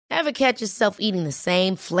Ever catch yourself eating the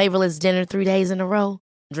same flavorless dinner 3 days in a row?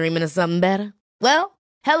 Dreaming of something better? Well,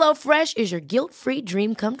 HelloFresh is your guilt-free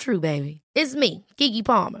dream come true, baby. It's me, Keke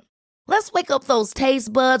Palmer. Let's wake up those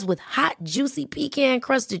taste buds with hot, juicy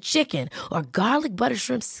pecan-crusted chicken or garlic butter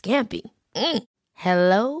shrimp scampi.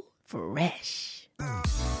 Hello Fresh.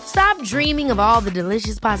 Stop dreaming of all the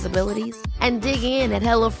delicious possibilities and dig in at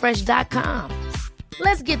HelloFresh.com.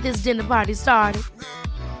 Let's get this dinner party started.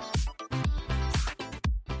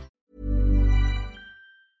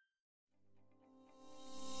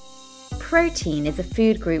 Protein is a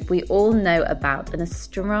food group we all know about and are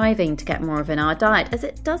striving to get more of in our diet, as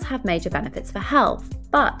it does have major benefits for health.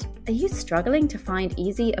 But are you struggling to find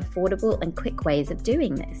easy, affordable and quick ways of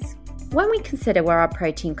doing this? When we consider where our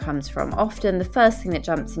protein comes from, often the first thing that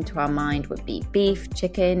jumps into our mind would be beef,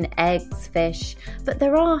 chicken, eggs, fish. But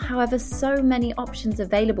there are, however, so many options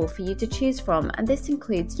available for you to choose from, and this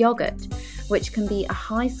includes yogurt, which can be a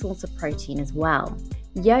high source of protein as well.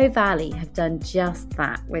 Yo Valley have done just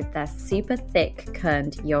that with their super thick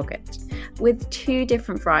kerned yogurt, with 2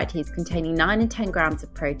 different varieties containing 9 and 10 grams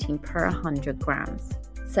of protein per 100 grams.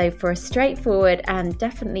 So for a straightforward and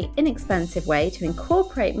definitely inexpensive way to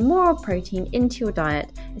incorporate more protein into your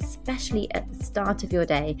diet, especially at the start of your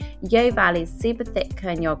day, Yo Valley's super thick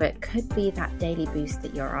kern yogurt could be that daily boost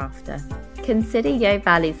that you're after. Consider Yo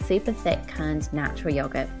Valley's super thick kerned natural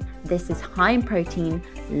yogurt. This is high in protein,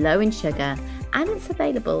 low in sugar, and it's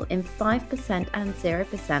available in 5% and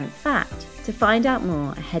 0% fat. To find out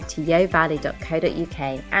more, head to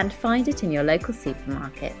yovalley.co.uk and find it in your local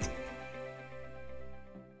supermarket.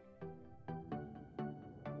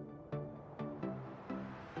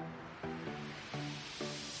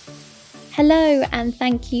 Hello, and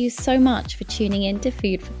thank you so much for tuning in to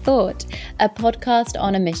Food for Thought, a podcast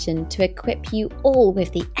on a mission to equip you all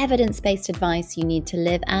with the evidence-based advice you need to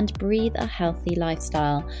live and breathe a healthy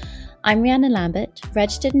lifestyle. I'm Rhiannon Lambert,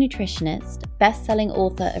 registered nutritionist, best-selling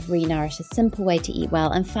author of Renourish, A Simple Way to Eat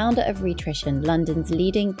Well, and founder of Rhitrition, London's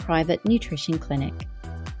leading private nutrition clinic.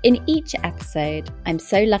 In each episode, I'm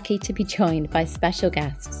so lucky to be joined by special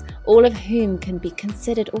guests, all of whom can be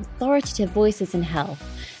considered authoritative voices in health,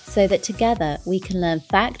 so that together we can learn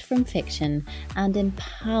fact from fiction and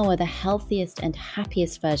empower the healthiest and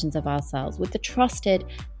happiest versions of ourselves with the trusted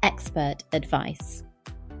expert advice.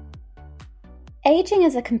 Aging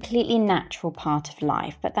is a completely natural part of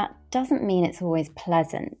life, but that doesn't mean it's always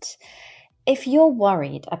pleasant. If you're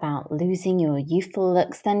worried about losing your youthful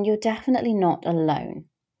looks, then you're definitely not alone.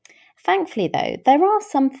 Thankfully, though, there are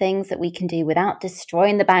some things that we can do without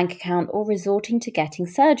destroying the bank account or resorting to getting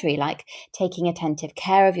surgery, like taking attentive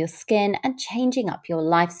care of your skin and changing up your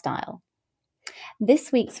lifestyle.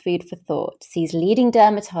 This week's Food for Thought sees leading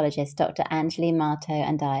dermatologist Dr. Anjali Marto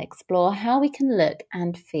and I explore how we can look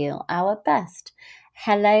and feel our best.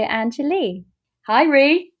 Hello, Anjali. Hi,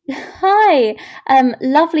 Rhi. Hi.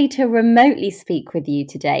 Lovely to remotely speak with you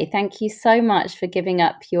today. Thank you so much for giving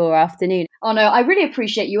up your afternoon. Oh no, I really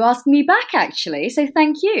appreciate you asking me back, actually, so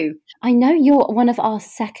thank you. I know you're one of our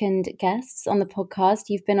second guests on the podcast.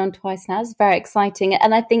 You've been on twice now. It's very exciting.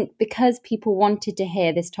 And I think because people wanted to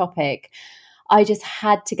hear this topic, I just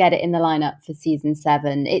had to get it in the lineup for season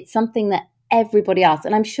 7. It's something that everybody asks.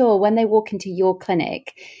 And I'm sure when they walk into your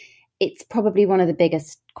clinic, it's probably one of the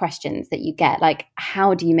biggest questions that you get. Like,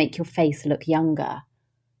 how do you make your face look younger?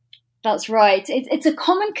 That's right. It's a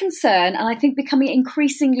common concern, and I think becoming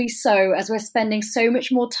increasingly so as we're spending so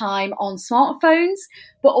much more time on smartphones,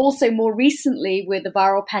 but also more recently with the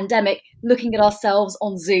viral pandemic, looking at ourselves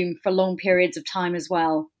on Zoom for long periods of time as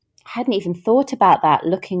well. I hadn't even thought about that,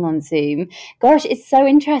 looking on Zoom. Gosh, it's so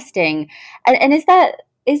interesting. And is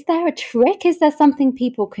there a trick? Is there something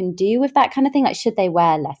people can do with that kind of thing? Like, should they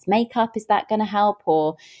wear less makeup? Is that going to help?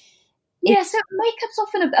 Or yeah, so makeup's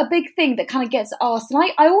often a big thing that kind of gets asked. And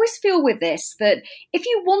I always feel with this that if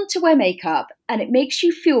you want to wear makeup and it makes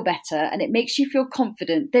you feel better and it makes you feel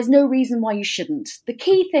confident, there's no reason why you shouldn't. The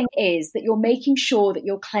key thing is that you're making sure that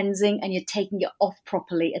you're cleansing and you're taking it off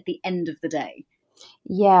properly at the end of the day.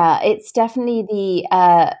 Yeah, it's definitely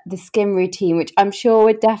the skin routine, which I'm sure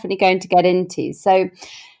we're definitely going to get into. So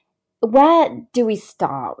where do we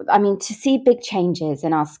start? I mean, to see big changes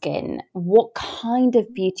in our skin, what kind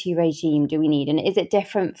of beauty regime do we need? And is it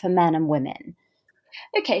different for men and women?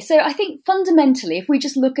 Okay, so I think fundamentally, if we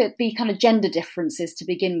just look at the kind of gender differences to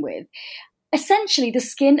begin with, essentially the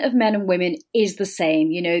skin of men and women is the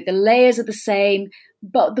same. You know, the layers are the same.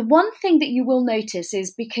 But the one thing that you will notice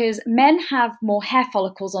is because men have more hair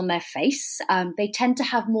follicles on their face, they tend to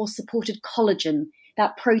have more supported collagen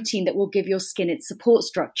that protein that will give your skin its support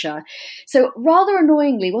structure. So rather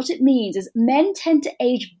annoyingly, what it means is men tend to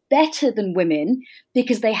age better than women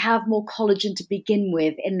because they have more collagen to begin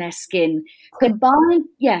with in their skin. Combined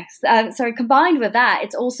with that,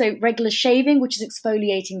 it's also regular shaving, which is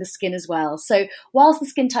exfoliating the skin as well. So whilst the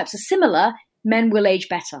skin types are similar, men will age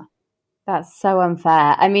better. That's so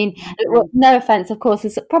unfair. I mean, no offense, of course,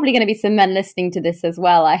 there's probably going to be some men listening to this as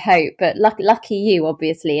well, I hope, but lucky you,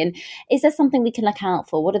 obviously. And is there something we can look out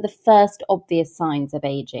for? What are the first obvious signs of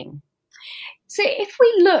aging? So if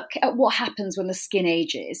we look at what happens when the skin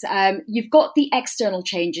ages, you've got the external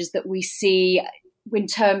changes that we see in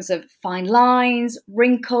terms of fine lines,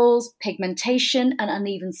 wrinkles, pigmentation, and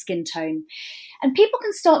uneven skin tone. And people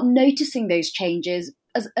can start noticing those changes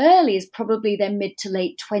as early as probably their mid to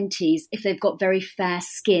late 20s if they've got very fair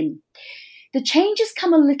skin. The changes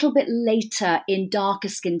come a little bit later in darker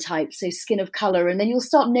skin types, so skin of colour, and then you'll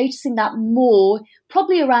start noticing that more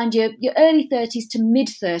probably around your early 30s to mid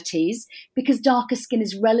 30s, because darker skin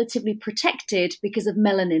is relatively protected because of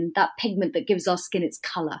melanin, that pigment that gives our skin its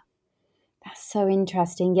colour. That's so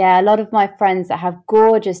interesting. Yeah, a lot of my friends that have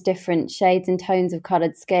gorgeous different shades and tones of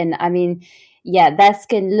coloured skin, I mean, yeah, their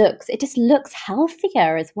skin looks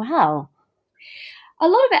healthier as well. A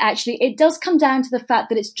lot of it, actually, it does come down to the fact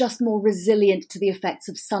that it's just more resilient to the effects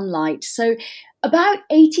of sunlight. So about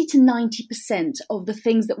 80 to 90% of the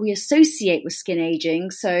things that we associate with skin aging,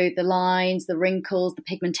 so the lines, the wrinkles, the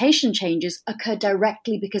pigmentation changes, occur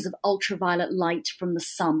directly because of ultraviolet light from the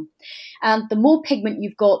sun. And the more pigment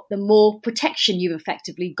you've got, the more protection you've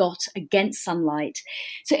effectively got against sunlight.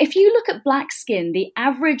 So if you look at black skin, the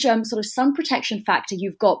average sort of sun protection factor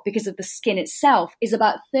you've got because of the skin itself is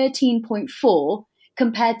about 13.4,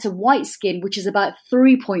 compared to white skin, which is about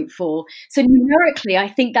 3.4. So numerically, I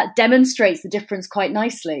think that demonstrates the difference quite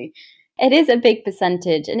nicely. It is a big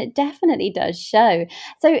percentage, and it definitely does show.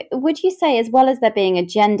 So would you say, as well as there being a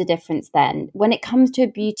gender difference then, when it comes to a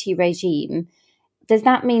beauty regime, does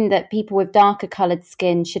that mean that people with darker coloured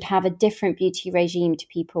skin should have a different beauty regime to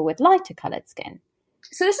people with lighter coloured skin?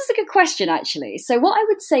 So this is a good question, actually. So what I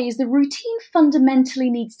would say is the routine fundamentally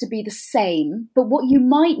needs to be the same, but what you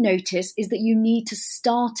might notice is that you need to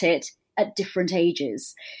start it at different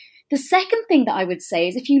ages. The second thing that I would say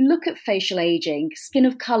is if you look at facial aging, skin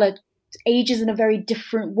of colour ages in a very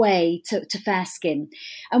different way to fair skin.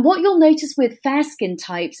 And what you'll notice with fair skin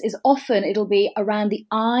types is often it'll be around the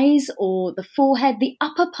eyes or the forehead, the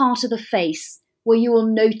upper part of the face, where you will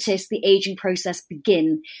notice the aging process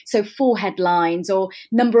begin. So forehead lines or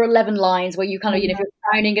number 11 lines where you kind of, if you're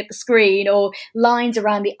frowning at the screen, or lines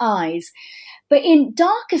around the eyes. But in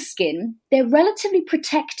darker skin, they're relatively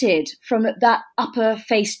protected from that upper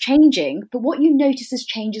face changing. But what you notice is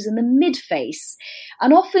changes in the mid face.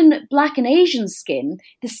 And often black and Asian skin,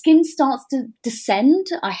 the skin starts to descend.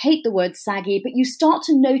 I hate the word saggy, but you start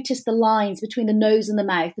to notice the lines between the nose and the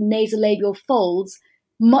mouth, the nasolabial folds,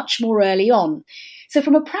 much more early on. So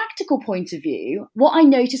from a practical point of view, what I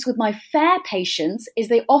notice with my fair patients is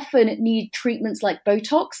they often need treatments like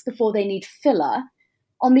Botox before they need filler.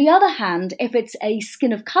 On the other hand, if it's a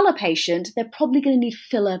skin of colour patient, they're probably going to need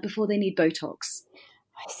filler before they need Botox.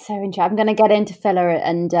 So interesting. I'm going to get into filler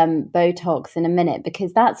and Botox in a minute,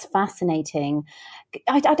 because that's fascinating.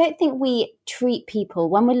 I don't think we treat people,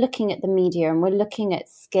 when we're looking at the media and we're looking at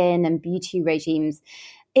skin and beauty regimes,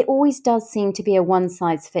 it always does seem to be a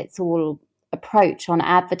one-size-fits-all approach on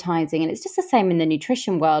advertising. And it's just the same in the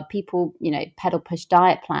nutrition world. People, peddle push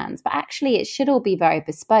diet plans, but actually it should all be very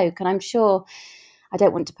bespoke. And I'm sure, I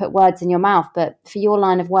don't want to put words in your mouth, but for your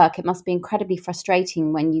line of work, it must be incredibly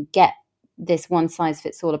frustrating when you get this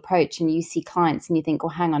one-size-fits-all approach and you see clients and you think,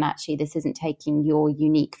 well, hang on, actually, this isn't taking your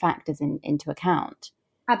unique factors into account.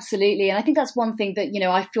 Absolutely. And I think that's one thing that,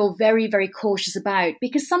 I feel very, very cautious about,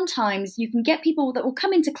 because sometimes you can get people that will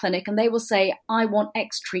come into clinic and they will say, I want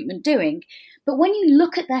X treatment doing. But when you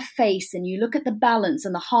look at their face and you look at the balance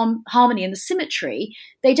and the harmony and the symmetry,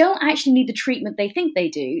 they don't actually need the treatment they think they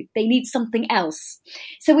do. They need something else.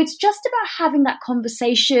 So it's just about having that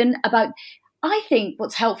conversation about, I think,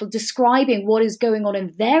 what's helpful, describing what is going on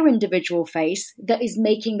in their individual face that is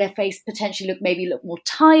making their face potentially look more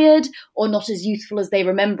tired or not as youthful as they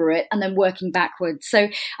remember it, and then working backwards. So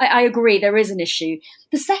I agree, there is an issue.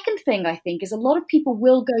 The second thing, I think, is a lot of people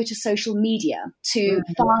will go to social media to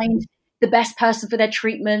find the best person for their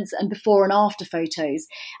treatments and before and after photos.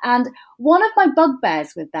 And one of my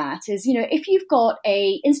bugbears with that is, if you've got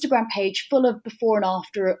a Instagram page full of before and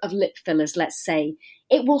after of lip fillers, let's say,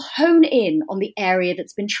 it will hone in on the area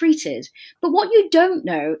that's been treated. But what you don't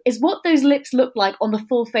know is what those lips look like on the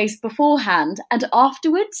full face beforehand and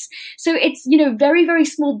afterwards. So it's, very, very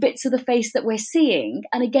small bits of the face that we're seeing.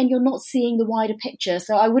 And again, you're not seeing the wider picture.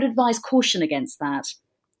 So I would advise caution against that.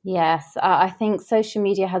 Yes, I think social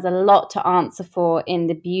media has a lot to answer for in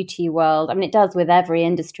the beauty world. I mean, it does with every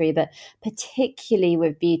industry, but particularly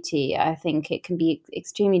with beauty, I think it can be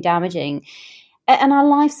extremely damaging. And our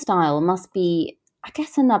lifestyle must be, I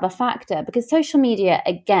guess, another factor, because social media,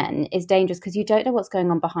 again, is dangerous because you don't know what's going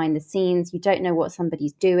on behind the scenes. You don't know what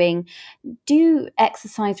somebody's doing. Do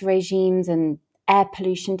exercise regimes and air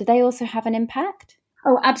pollution, do they also have an impact?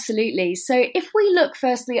 Oh, absolutely. So if we look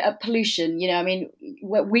firstly at pollution,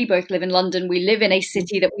 we both live in London. We live in a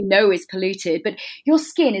city that we know is polluted, but your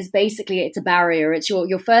skin is basically, it's a barrier. It's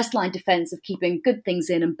your first line defense of keeping good things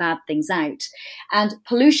in and bad things out. And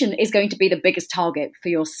pollution is going to be the biggest target for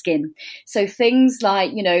your skin. So things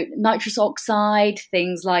like, nitrous oxide,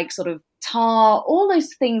 things like sort of tar, all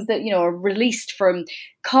those things that, are released from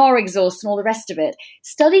car exhaust and all the rest of it.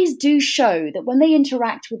 Studies do show that when they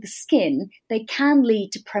interact with the skin, they can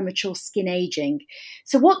lead to premature skin aging.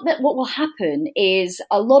 So what will happen is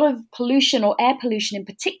a lot of pollution, or air pollution in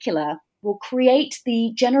particular, will create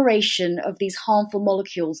the generation of these harmful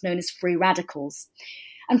molecules known as free radicals.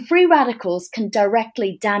 And free radicals can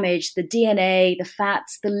directly damage the DNA, the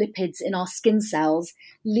fats, the lipids in our skin cells,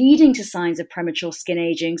 leading to signs of premature skin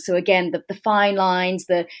aging. So again, the fine lines,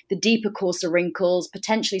 the deeper, coarser wrinkles,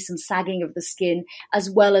 potentially some sagging of the skin, as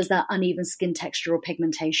well as that uneven skin texture or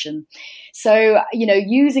pigmentation. So,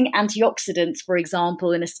 using antioxidants, for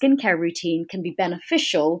example, in a skincare routine can be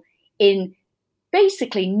beneficial in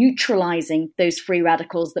basically neutralizing those free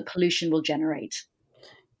radicals that pollution will generate.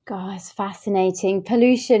 God, it's fascinating.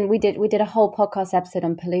 Pollution. We did a whole podcast episode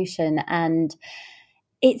on pollution, and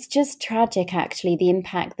it's just tragic, actually, the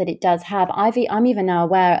impact that it does have. I'm even now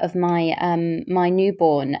aware of my my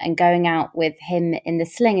newborn and going out with him in the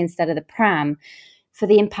sling instead of the pram, for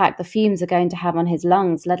the impact the fumes are going to have on his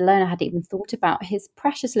lungs. Let alone I hadn't even thought about his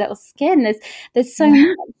precious little skin. There's so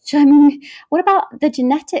much. I mean, what about the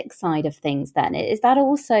genetic side of things then?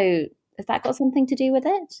 Has that got something to do with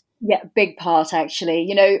it? Yeah, big part,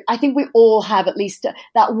 actually. I think we all have at least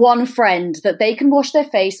that one friend that they can wash their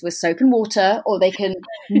face with soap and water, or they can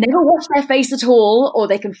never wash their face at all, or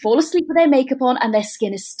they can fall asleep with their makeup on and their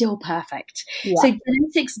skin is still perfect. Yeah. So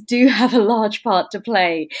genetics do have a large part to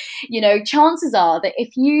play. Chances are that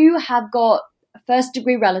if you have got first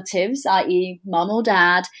degree relatives, i.e. mum or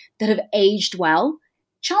dad, that have aged well,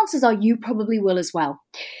 chances are you probably will as well.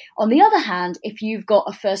 On the other hand, if you've got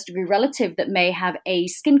a first degree relative that may have a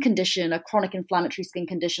skin condition, a chronic inflammatory skin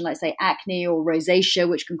condition, like say acne or rosacea,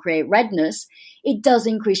 which can create redness, it does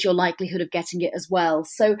increase your likelihood of getting it as well.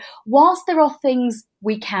 So whilst there are things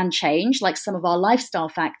we can change, like some of our lifestyle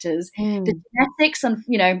factors, the genetics, and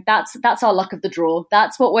that's our luck of the draw.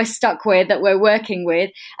 That's what we're stuck with, that we're working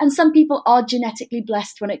with. And some people are genetically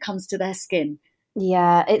blessed when it comes to their skin.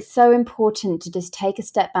 Yeah, it's so important to just take a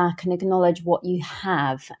step back and acknowledge what you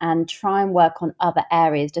have and try and work on other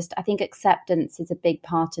areas. I think acceptance is a big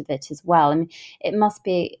part of it as well. I mean, it must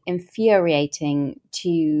be infuriating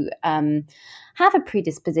to have a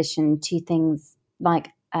predisposition to things like,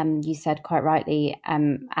 you said quite rightly,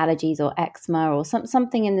 allergies or eczema or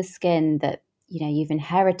something in the skin that, you've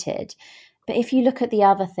inherited. But if you look at the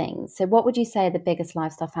other things, so what would you say are the biggest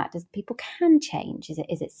lifestyle factors people can change? Is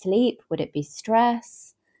it sleep? Would it be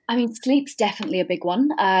stress? I mean, sleep's definitely a big one.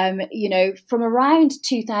 From around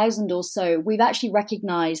 2000 or so, we've actually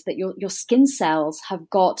recognized that your skin cells have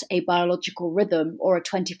got a biological rhythm, or a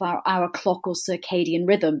 24-hour clock or circadian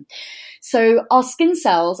rhythm. So our skin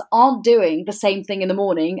cells aren't doing the same thing in the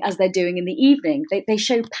morning as they're doing in the evening. They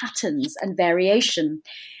show patterns and variation.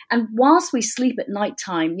 And whilst we sleep at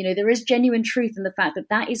nighttime, there is genuine truth in the fact that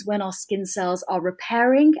that is when our skin cells are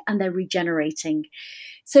repairing and they're regenerating.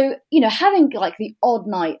 So, having like the odd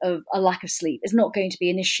night of a lack of sleep is not going to be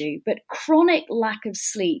an issue, but chronic lack of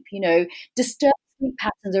sleep, disturbed sleep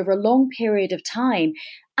patterns over a long period of time,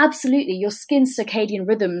 absolutely, your skin's circadian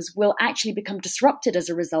rhythms will actually become disrupted as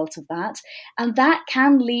a result of that. And that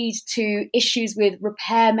can lead to issues with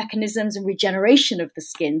repair mechanisms and regeneration of the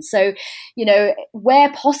skin. So,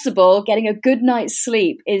 where possible, getting a good night's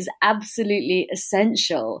sleep is absolutely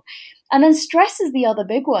essential. And then stress is the other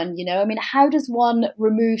big one, how does one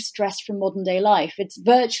remove stress from modern day life? It's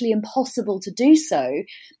virtually impossible to do so,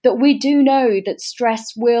 but we do know that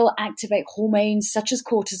stress will activate hormones such as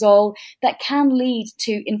cortisol that can lead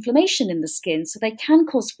to inflammation in the skin. So they can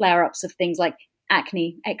cause flare-ups of things like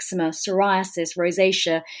acne, eczema, psoriasis,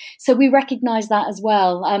 rosacea. So we recognize that as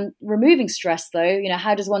well. Removing stress, though,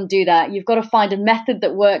 how does one do that? You've got to find a method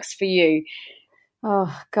that works for you.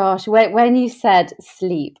 Oh gosh, when you said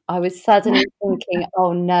sleep, I was suddenly thinking,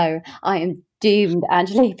 oh no, I am doomed,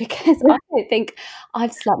 Angelique, because I don't think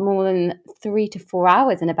I've slept more than 3 to 4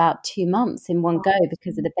 hours in about 2 months in one go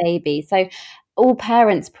because of the baby. So all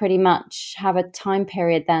parents pretty much have a time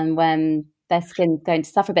period then when their skin's going to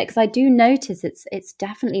suffer a bit, because I do notice it's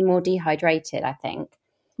definitely more dehydrated, I think.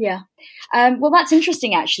 Yeah. Well, that's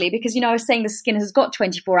interesting, actually, because, I was saying the skin has got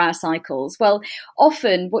 24-hour cycles. Well,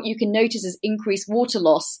 often what you can notice is increased water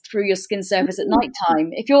loss through your skin surface at nighttime.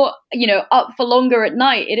 If you're, up for longer at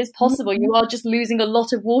night, it is possible you are just losing a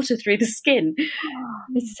lot of water through the skin.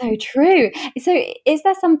 It's so true. So is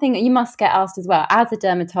there something that you must get asked as well? As a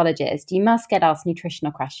dermatologist, you must get asked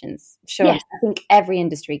nutritional questions. Sure. Yes. I think every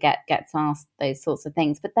industry gets asked those sorts of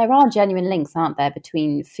things, but there are genuine links, aren't there,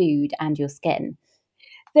 between food and your skin?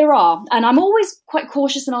 There are, and I'm always quite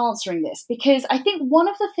cautious in answering this because I think one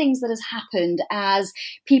of the things that has happened as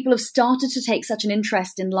people have started to take such an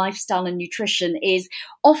interest in lifestyle and nutrition is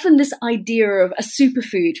often this idea of a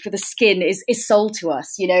superfood for the skin is sold to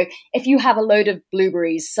us. If you have a load of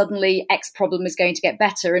blueberries, suddenly X problem is going to get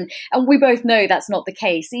better. And we both know that's not the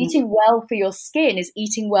case. Eating well for your skin is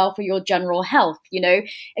eating well for your general health.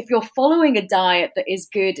 If you're following a diet that is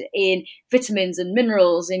good in vitamins and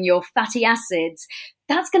minerals, in your fatty acids,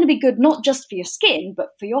 that's going to be good not just for your skin, but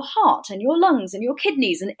for your heart and your lungs and your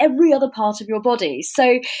kidneys and every other part of your body.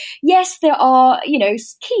 So yes, there are,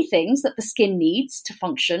 key things that the skin needs to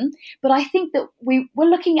function. But I think that we're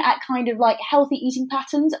looking at kind of like healthy eating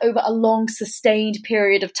patterns over a long sustained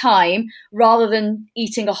period of time, rather than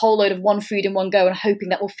eating a whole load of one food in one go and hoping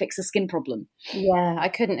that will fix a skin problem. Yeah, I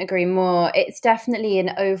couldn't agree more. It's definitely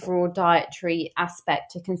an overall dietary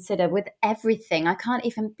aspect to consider with everything. I can't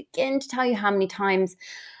even begin to tell you how many times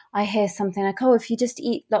I hear something like, oh, if you just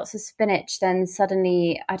eat lots of spinach, then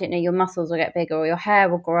suddenly, I don't know, your muscles will get bigger or your hair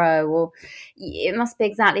will grow, or it must be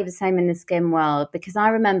exactly the same in the skin world. Because I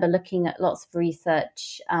remember looking at lots of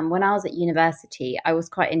research when I was at university. I was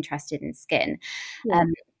quite interested in skin. Yeah.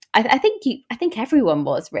 I think everyone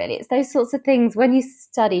was, really. It's those sorts of things. When you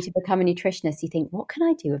study to become a nutritionist, you think, what can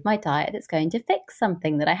I do with my diet that's going to fix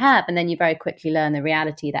something that I have? And then you very quickly learn the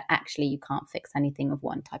reality that actually you can't fix anything with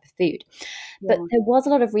one type of food. Yeah. But there was a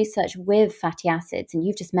lot of research with fatty acids, and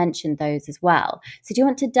you've just mentioned those as well. So do you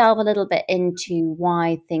want to delve a little bit into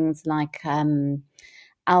why things like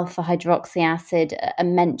alpha hydroxy acid are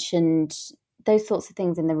mentioned, those sorts of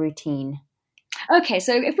things in the routine? Okay,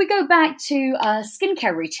 so if we go back to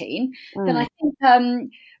skincare routine, then I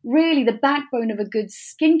think really the backbone of a good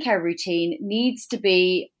skincare routine needs to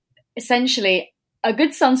be essentially a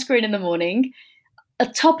good sunscreen in the morning, a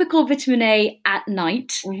topical vitamin A at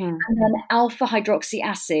night, and then alpha hydroxy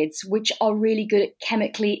acids, which are really good at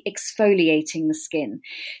chemically exfoliating the skin.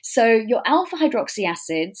 So your alpha hydroxy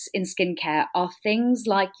acids in skincare are things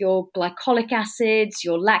like your glycolic acids,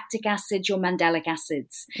 your lactic acids, your mandelic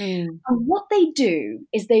acids. And what they do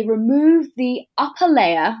is they remove the upper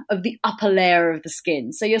layer of the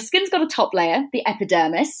skin. So your skin's got a top layer, the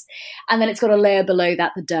epidermis, and then it's got a layer below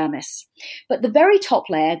that, the dermis. But the very top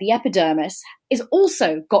layer, the epidermis, is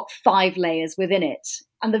also got 5 layers within it.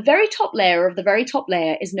 And the very top layer of the very top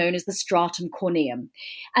layer is known as the stratum corneum.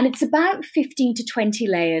 And it's about 15 to 20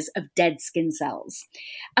 layers of dead skin cells.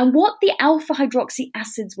 And what the alpha hydroxy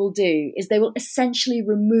acids will do is they will essentially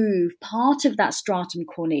remove part of that stratum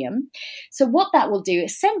corneum. So what that will do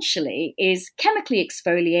essentially is chemically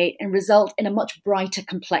exfoliate and result in a much brighter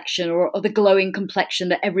complexion, or the glowing complexion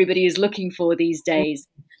that everybody is looking for these days.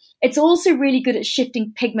 It's also really good at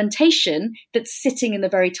shifting pigmentation that's sitting in the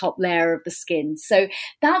very top layer of the skin. So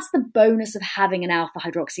that's the bonus of having an alpha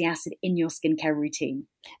hydroxy acid in your skincare routine.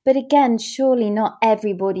 But again, surely not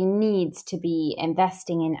everybody needs to be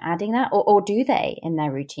investing in adding that, or do they in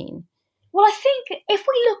their routine? Well, I think if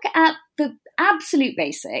we look at the absolute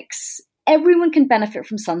basics, everyone can benefit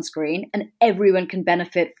from sunscreen and everyone can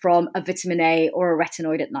benefit from a vitamin A or a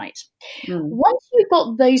retinoid at night. Once you've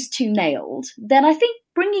got those two nailed, then I think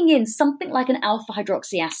bringing in something like an alpha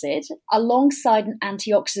hydroxy acid alongside an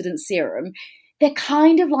antioxidant serum, they're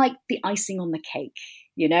kind of like the icing on the cake.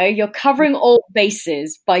 You're covering all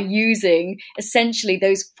bases by using essentially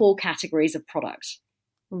those 4 categories of product.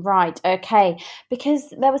 Right. Okay.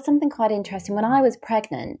 Because there was something quite interesting. When I was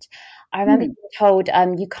pregnant, I remember being told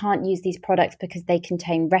you can't use these products because they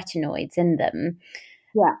contain retinoids in them.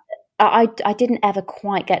 Yeah. I didn't ever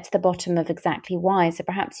quite get to the bottom of exactly why. So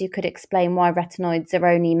perhaps you could explain why retinoids are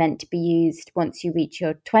only meant to be used once you reach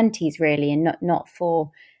your 20s, really, and not for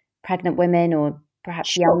pregnant women or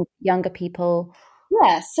perhaps younger people?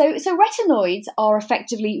 Yeah, so retinoids are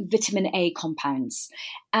effectively vitamin A compounds.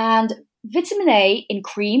 And vitamin A in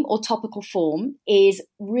cream or topical form is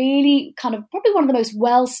really kind of probably one of the most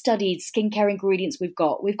well-studied skincare ingredients we've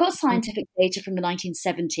got. We've got scientific data from the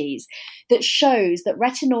 1970s that shows that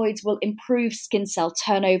retinoids will improve skin cell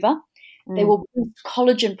turnover. They will boost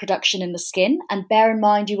collagen production in the skin. And bear in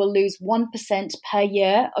mind, you will lose 1% per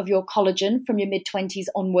year of your collagen from your mid-20s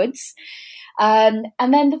onwards. And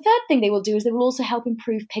then the third thing they will do is they will also help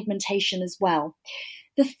improve pigmentation as well.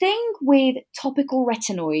 The thing with topical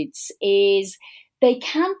retinoids is they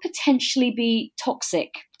can potentially be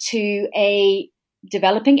toxic to a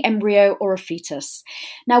developing embryo or a fetus.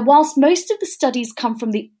 Now, whilst most of the studies come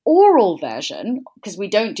from the oral version, because we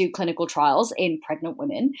don't do clinical trials in pregnant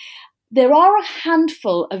women, there are a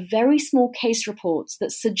handful of very small case reports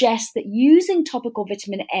that suggest that using topical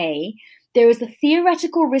vitamin A, there is a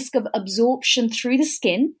theoretical risk of absorption through the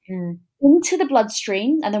skin into the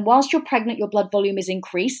bloodstream. And then whilst you're pregnant, your blood volume is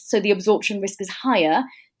increased, so the absorption risk is higher,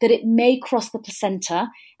 that it may cross the placenta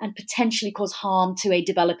and potentially cause harm to a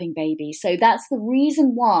developing baby. So that's the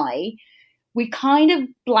reason why we kind of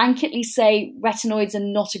blanketly say retinoids are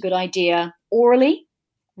not a good idea orally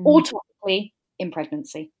or topically in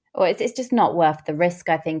pregnancy. Or it's just not worth the risk,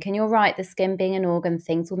 I think. And you're right, the skin being an organ,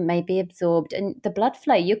 things will maybe absorbed. And the blood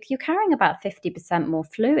flow, you're carrying about 50% more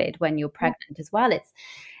fluid when you're pregnant as well.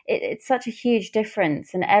 It's such a huge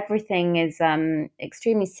difference, and everything is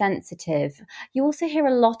extremely sensitive. You also hear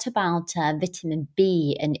a lot about vitamin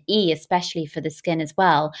B and E, especially for the skin as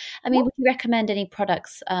well. I mean, would you recommend any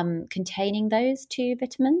products containing those two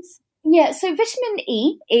vitamins? Yeah, so vitamin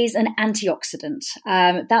E is an antioxidant.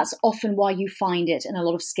 That's often why you find it in a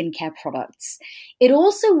lot of skincare products. It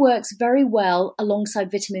also works very well alongside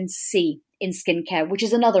vitamin C in skincare, which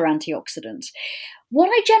is another antioxidant. What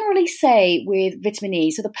I generally say with vitamin E,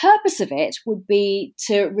 so the purpose of it would be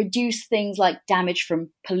to reduce things like damage from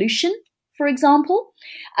pollution, for example.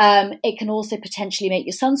 It can also potentially make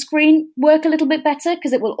your sunscreen work a little bit better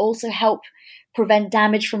because it will also help prevent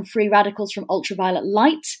damage from free radicals from ultraviolet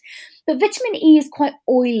light. But vitamin E is quite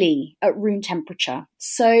oily at room temperature.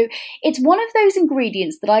 So it's one of those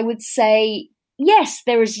ingredients that I would say, yes,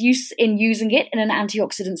 there is use in using it in an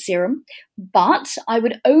antioxidant serum, but I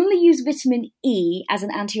would only use vitamin E as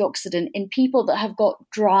an antioxidant in people that have got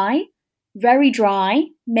dry, very dry,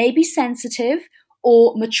 maybe sensitive,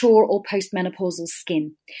 or mature or postmenopausal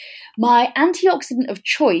skin. My antioxidant of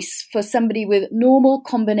choice for somebody with normal,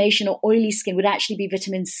 combination, or oily skin would actually be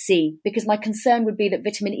vitamin C, because my concern would be that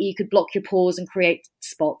vitamin E could block your pores and create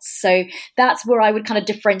spots. So that's where I would kind of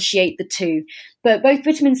differentiate the two. But both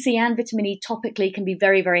vitamin C and vitamin E topically can be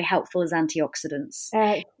very, very helpful as antioxidants.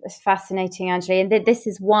 It's fascinating, Anjali. And this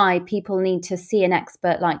is why people need to see an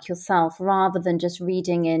expert like yourself rather than just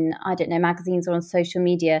reading in, I don't know, magazines or on social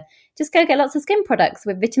media. Just go get lots of skin products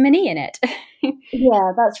with vitamin E in it.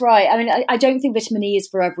 Yeah, that's right. I mean, I don't think vitamin E is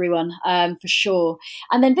for everyone, for sure.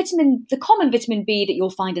 And then the common vitamin B that you'll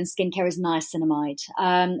find in skincare is niacinamide.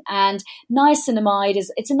 And niacinamide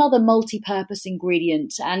it's another multi-purpose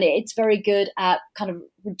ingredient, and it's very good at kind of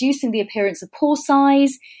reducing the appearance of pore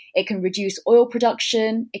size. It can reduce oil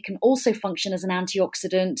production. It can also function as an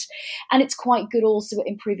antioxidant. And it's quite good also at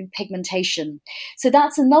improving pigmentation. So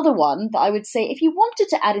that's another one that I would say if you wanted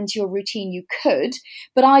to add into your routine, you could.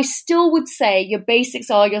 But I still would say your basics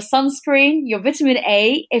are your sunscreen, your vitamin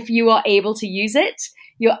A, if you are able to use it,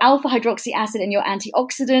 your alpha hydroxy acid and your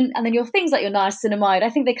antioxidant, and then your things like your niacinamide. I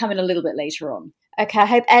think they come in a little bit later on. Okay, I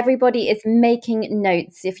hope everybody is making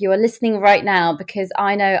notes if you are listening right now, because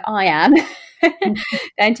I know I am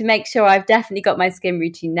going to make sure I've definitely got my skin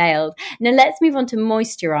routine nailed. Now let's move on to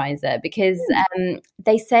moisturizer, because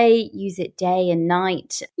they say use it day and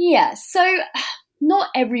night. Yeah, so not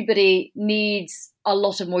everybody needs a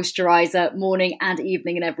lot of moisturizer morning and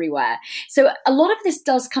evening and everywhere. So a lot of this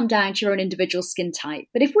does come down to your own individual skin type.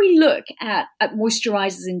 But if we look at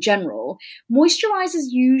moisturizers in general, moisturizers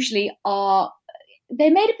usually they're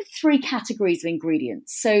made up of three categories of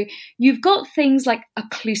ingredients. So you've got things like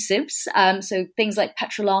occlusives, so things like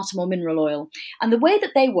petrolatum or mineral oil. And the way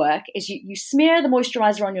that they work is you smear the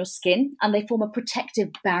moisturizer on your skin and they form a protective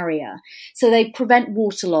barrier. So they prevent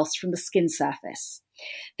water loss from the skin surface.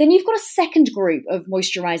 Then you've got a second group of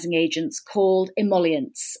moisturizing agents called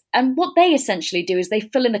emollients. And what they essentially do is they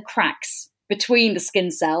fill in the cracks between the skin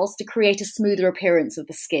cells to create a smoother appearance of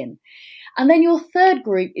the skin. And then your third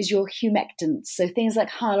group is your humectants, so things like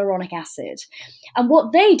hyaluronic acid. And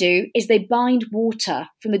what they do is they bind water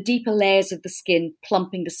from the deeper layers of the skin,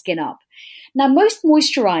 plumping the skin up. Now, most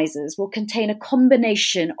moisturizers will contain a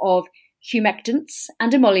combination of humectants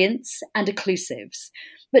and emollients and occlusives.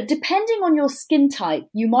 But depending on your skin type,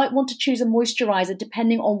 you might want to choose a moisturizer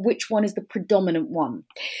depending on which one is the predominant one.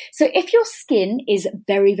 So if your skin is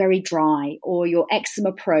very, very dry or you're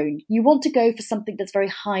eczema prone, you want to go for something that's very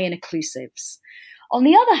high in occlusives. On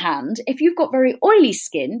the other hand, if you've got very oily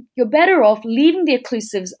skin, you're better off leaving the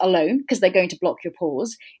occlusives alone because they're going to block your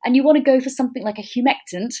pores, and you want to go for something like a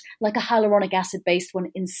humectant, like a hyaluronic acid-based one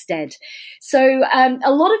instead. So a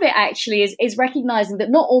lot of it actually is recognizing that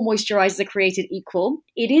not all moisturizers are created equal.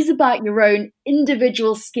 It is about your own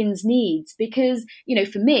individual skin's needs because,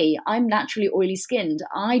 for me, I'm naturally oily skinned.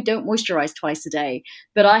 I don't moisturize twice a day,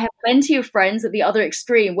 but I have plenty of friends at the other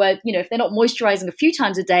extreme where, if they're not moisturizing a few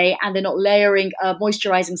times a day and they're not layering a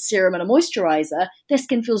moisturizing serum and a moisturizer, their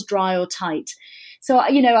skin feels dry or tight. So,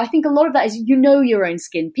 I think a lot of that is your own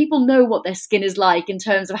skin. People know what their skin is like in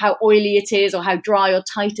terms of how oily it is or how dry or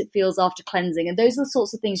tight it feels after cleansing. And those are the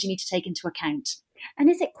sorts of things you need to take into account.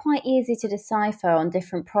 And is it quite easy to decipher on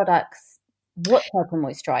different products what type of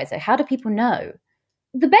moisturizer? How do people know?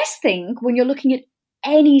 The best thing when you're looking at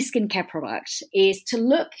any skincare product is to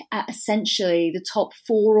look at essentially the top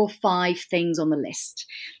 4 or 5 things on the list,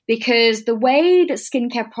 because the way that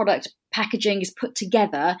skincare product packaging is put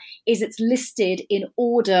together is it's listed in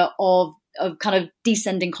order of kind of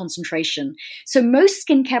descending concentration. So most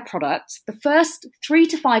skincare products, the first 3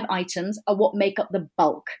 to 5 items are what make up the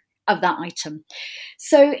bulk of that item.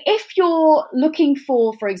 So if you're looking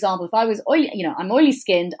for example, if I was oily, I'm oily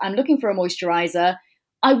skinned, I'm looking for a moisturizer,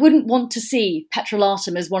 I wouldn't want to see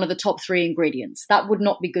petrolatum as one of the top 3 ingredients. That would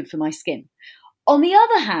not be good for my skin. On the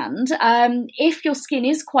other hand, if your skin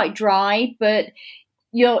is quite dry, but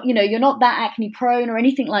you're not that acne prone or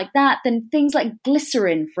anything like that, then things like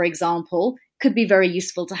glycerin, for example, could be very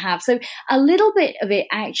useful to have. So a little bit of it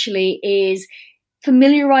actually is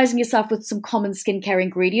familiarizing yourself with some common skincare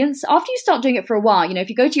ingredients. After you start doing it for a while,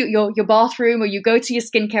 if you go to your bathroom or you go to your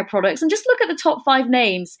skincare products and just look at the top 5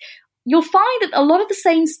 names, you'll find that a lot of the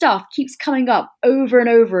same stuff keeps coming up over and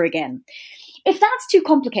over again. If that's too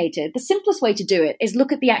complicated, the simplest way to do it is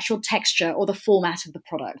look at the actual texture or the format of the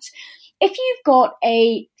product. If you've got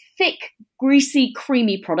a thick, greasy,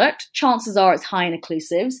 creamy product, chances are it's high in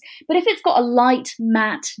occlusives. But if it's got a light,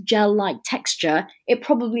 matte, gel-like texture, it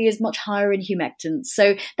probably is much higher in humectants.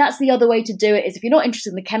 So that's the other way to do it, is if you're not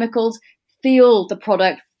interested in the chemicals, feel the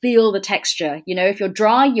product, feel the texture. If you're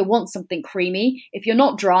dry, you want something creamy. If you're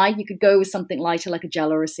not dry, you could go with something lighter like a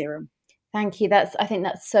gel or a serum. Thank you. I think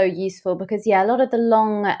that's so useful because, a lot of the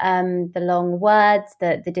long words,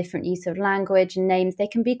 the different use of language and names, they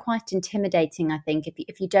can be quite intimidating, I think,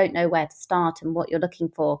 if you don't know where to start and what you're looking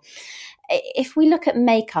for. If we look at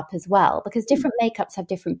makeup as well, because different makeups have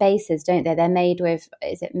different bases, don't they? They're made with,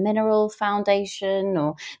 is it mineral foundation,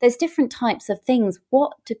 or there's different types of things.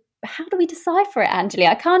 How do we decipher it, Anjali?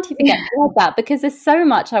 I can't even get to that because there's so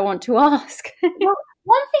much I want to ask. Well,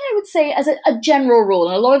 one thing I would say as a general rule,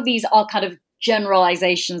 and a lot of these are kind of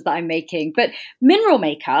generalizations that I'm making, but mineral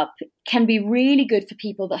makeup can be really good for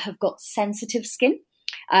people that have got sensitive skin.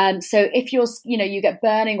 So if you get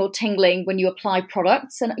burning or tingling when you apply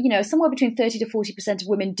products, and somewhere between 30 to 40% of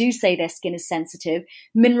women do say their skin is sensitive,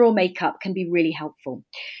 mineral makeup can be really helpful.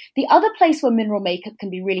 The other place where mineral makeup can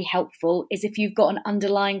be really helpful is if you've got an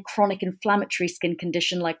underlying chronic inflammatory skin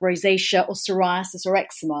condition like rosacea or psoriasis or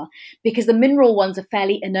eczema, because the mineral ones are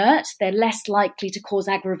fairly inert, they're less likely to cause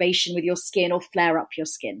aggravation with your skin or flare up your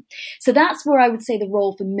skin. So that's where I would say the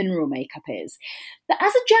role for mineral makeup is. But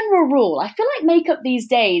as a general rule, I feel like makeup these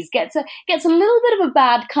days gets a little bit of a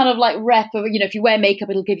bad kind of like rep of, if you wear makeup,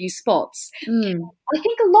 it'll give you spots. I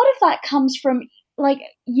think a lot of that comes from like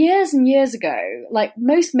years and years ago, like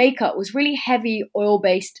most makeup was really heavy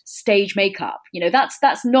oil-based stage makeup.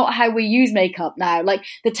 That's not how we use makeup now. Like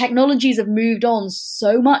the technologies have moved on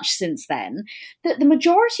so much since then that the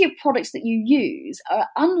majority of products that you use are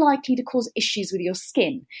unlikely to cause issues with your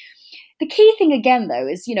skin. The key thing again, though,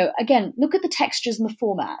 is, look at the textures and the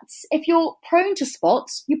formats. If you're prone to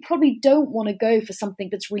spots, you probably don't want to go for something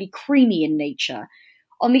that's really creamy in nature.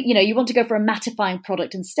 You want to go for a mattifying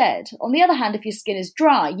product instead. On the other hand, if your skin is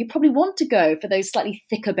dry, you probably want to go for those slightly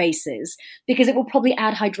thicker bases because it will probably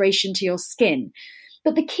add hydration to your skin.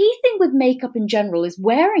 But the key thing with makeup in general is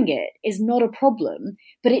wearing it is not a problem,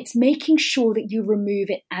 but it's making sure that you remove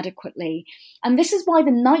it adequately. And this is why the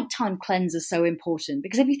nighttime cleanse is so important,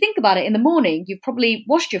 because if you think about it, in the morning, you've probably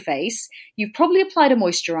washed your face, you've probably applied a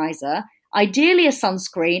moisturizer, ideally a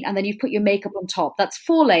sunscreen, and then you've put your makeup on top. That's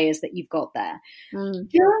 4 layers that you've got there.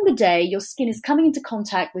 During the day, your skin is coming into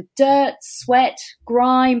contact with dirt, sweat,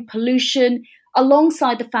 grime, pollution,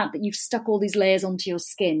 alongside the fact that you've stuck all these layers onto your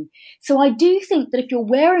skin. So I do think that if you're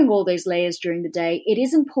wearing all those layers during the day, it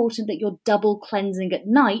is important that you're double cleansing at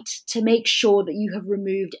night to make sure that you have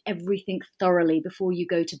removed everything thoroughly before you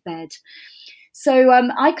go to bed. So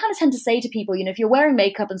I kind of tend to say to people, if you're wearing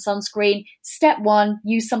makeup and sunscreen, step one,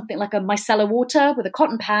 use something like a micellar water with a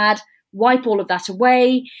cotton pad, wipe all of that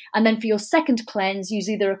away. And then for your second cleanse, use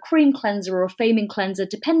either a cream cleanser or a foaming cleanser,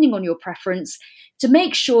 depending on your preference, to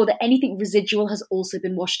make sure that anything residual has also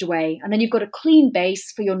been washed away. And then you've got a clean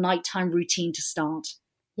base for your nighttime routine to start.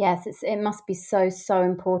 Yes, it must be so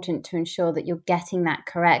important to ensure that you're getting that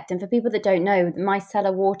correct. And for people that don't know, the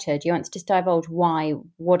micellar water, do you want to just divulge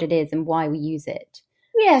what it is and why we use it?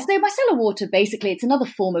 Yeah, so micellar water, basically, it's another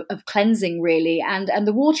form of cleansing, really. And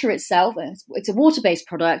the water itself, it's a water-based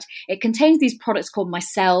product. It contains these products called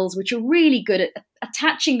micelles, which are really good at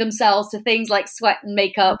attaching themselves to things like sweat and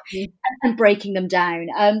makeup and breaking them down.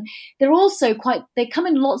 They're also they come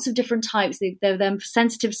in lots of different types. They're them for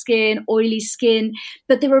sensitive skin, oily skin,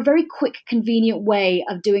 but they're a very quick, convenient way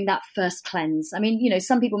of doing that first cleanse. I mean,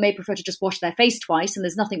 some people may prefer to just wash their face twice, and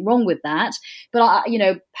there's nothing wrong with that. But,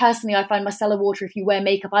 personally, I find micellar water, if you wear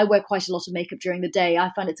makeup, I wear quite a lot of makeup during the day.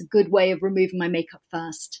 I find it's a good way of removing my makeup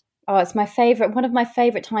first. Oh, it's my favorite. One of my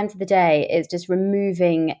favorite times of the day is just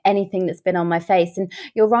removing anything that's been on my face. And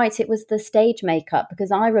you're right, it was the stage makeup,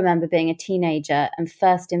 because I remember being a teenager and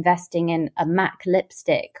first investing in a MAC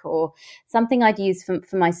lipstick or something I'd use for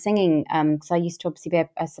my singing, because I used to obviously be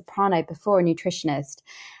a soprano before, a nutritionist.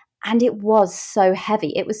 And it was so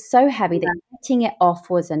heavy. It was so heavy that getting it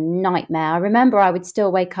off was a nightmare. I remember I would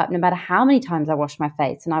still wake up no matter how many times I washed my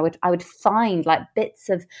face, and I would find like bits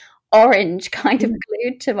of orange kind of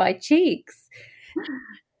glued to my cheeks.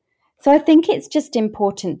 So I think it's just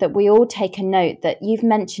important that we all take a note that you've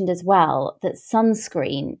mentioned as well, that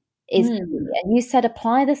sunscreen is key. And you said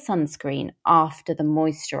apply the sunscreen after the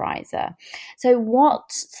moisturizer. So what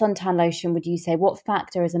suntan lotion would you say, what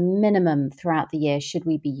factor as a minimum throughout the year should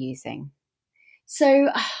we be using? So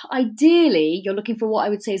ideally, you're looking for what I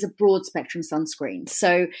would say is a broad spectrum sunscreen.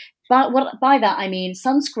 So by that, I mean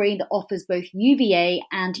sunscreen that offers both UVA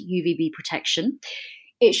and UVB protection.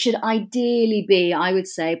 It should ideally be, I would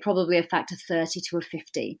say, probably a factor 30 to a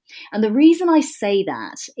 50. And the reason I say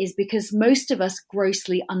that is because most of us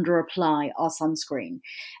grossly underapply our sunscreen.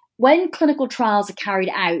 When clinical trials are carried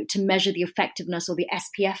out to measure the effectiveness or the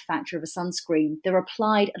SPF factor of a sunscreen, they're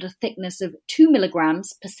applied at a thickness of 2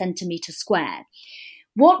 milligrams per centimetre square.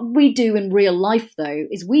 What we do in real life, though,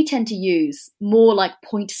 is we tend to use more like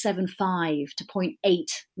 0.75 to 0.8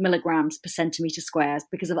 milligrams per centimetre squares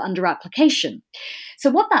because of under-application. So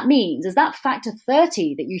what that means is that factor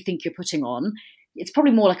 30 that you think you're putting on, it's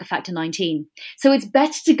probably more like a factor 19. So it's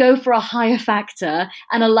better to go for a higher factor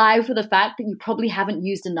and allow for the fact that you probably haven't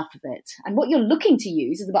used enough of it. And what you're looking to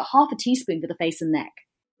use is about half a teaspoon for the face and neck.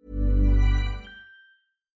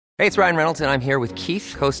 Hey, it's Ryan Reynolds, and I'm here with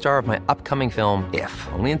Keith, co-star of my upcoming film, If,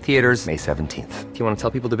 only in theaters May 17th. Do you want to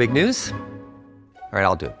tell people the big news? All right,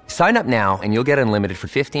 I'll do it. Sign up now and you'll get unlimited for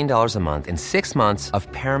 $15 a month and 6 months of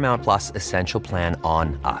Paramount Plus Essential Plan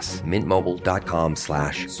on us.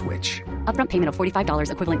 MintMobile.com/switch. Upfront payment of $45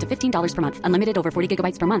 equivalent to $15 per month. Unlimited over 40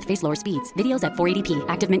 gigabytes per month. Face lower speeds. Videos at 480p.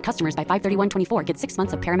 Active Mint customers by 531.24 get 6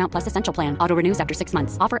 months of Paramount Plus Essential Plan. Auto renews after 6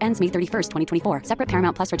 months. Offer ends May 31st, 2024. Separate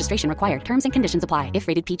Paramount Plus registration required. Terms and conditions apply if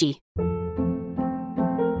rated PG.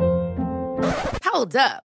 Hold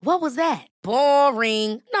up. What was that?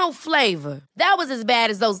 Boring. No flavor. That was as bad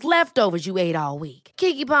as those leftovers you ate all week.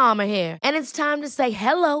 Keke Palmer here, and it's time to say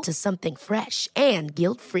hello to something fresh and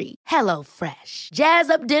guilt-free. Hello Fresh. Jazz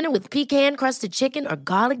up dinner with pecan-crusted chicken or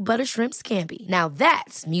garlic butter shrimp scampi. Now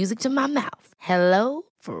that's music to my mouth. Hello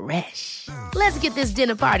Fresh. Let's get this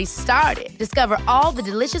dinner party started. Discover all the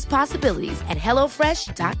delicious possibilities at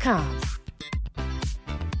HelloFresh.com.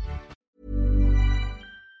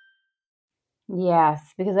 Yes,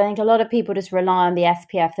 because I think a lot of people just rely on the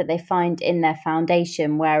SPF that they find in their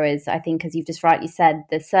foundation, whereas I think, as you've just rightly said,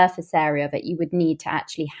 the surface area of it, you would need to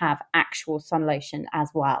actually have actual sun lotion as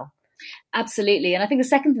well. Absolutely. And I think the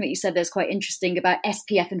second thing that you said there is quite interesting about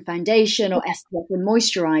SPF and foundation or SPF and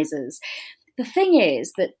moisturizers. The thing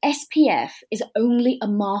is that SPF is only a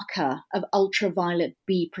marker of ultraviolet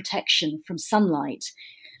B protection from sunlight.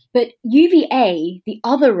 But UVA, the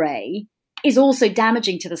other ray, is also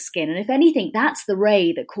damaging to the skin. And if anything, that's the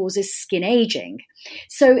ray that causes skin aging.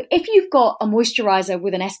 So if you've got a moisturizer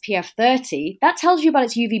with an SPF 30, that tells you about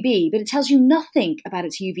its UVB, but it tells you nothing about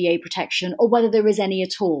its UVA protection or whether there is any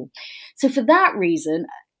at all. So for that reason,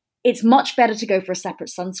 it's much better to go for a separate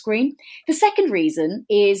sunscreen. The second reason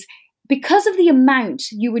is because of the amount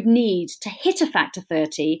you would need to hit a factor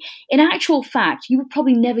 30, in actual fact, you would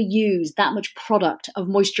probably never use that much product of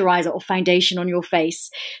moisturizer or foundation on your face.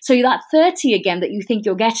 So that 30 again that you think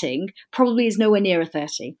you're getting probably is nowhere near a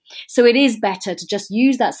 30. So it is better to just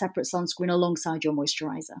use that separate sunscreen alongside your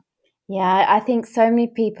moisturizer. Yeah, I think so many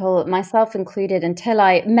people, myself included, until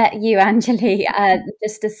I met you, Anjali,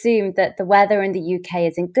 just assumed that the weather in the UK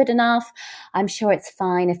isn't good enough. I'm sure it's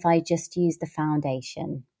fine if I just use the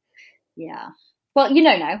foundation. Yeah. Well, you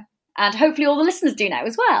know now, and hopefully all the listeners do now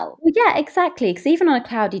as well. Well, yeah, exactly. Because even on a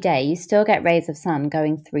cloudy day, you still get rays of sun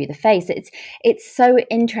going through the face. It's so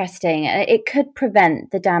interesting. It could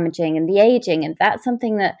prevent the damaging and the aging. And that's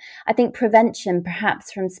something that I think prevention,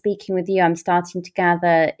 perhaps from speaking with you, I'm starting to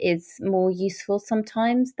gather is more useful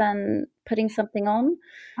sometimes than putting something on.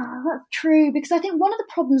 That's true, because I think one of the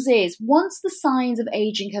problems is once the signs of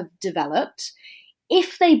aging have developed,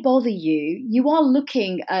 if they bother you, you are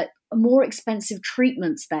looking at more expensive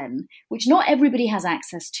treatments then, which not everybody has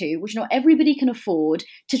access to, which not everybody can afford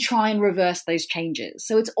to try and reverse those changes.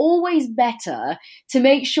 So it's always better to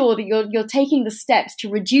make sure that you're taking the steps to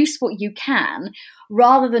reduce what you can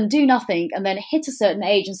rather than do nothing and then hit a certain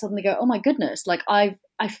age and suddenly go, oh my goodness, like I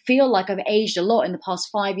feel like I've aged a lot in the past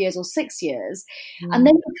 5 years or 6 years. And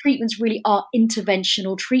then the treatments really are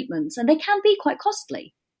interventional treatments and they can be quite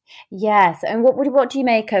costly. Yes, and what do you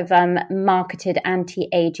make of marketed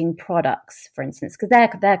anti-aging products, for instance? Because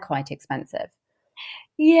they're quite expensive.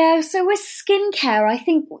 Yeah, so with skincare, I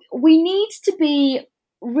think we need to be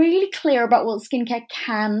really clear about what skincare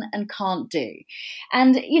can and can't do.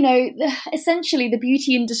 And, you know, essentially the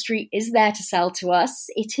beauty industry is there to sell to us.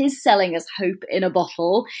 It is selling us hope in a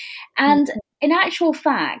bottle. And in actual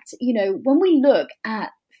fact, you know, when we look at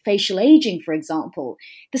facial aging, for example,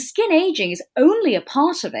 the skin aging is only a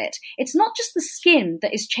part of it. It's not just the skin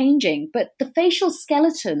that is changing, but the facial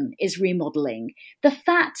skeleton is remodeling. The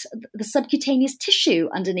fat, the subcutaneous tissue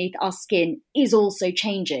underneath our skin is also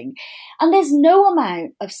changing. And there's no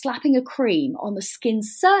amount of slapping a cream on the skin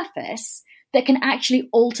surface that can actually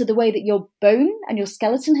alter the way that your bone and your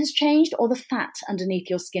skeleton has changed or the fat underneath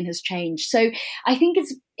your skin has changed. So I think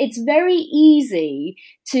it's very easy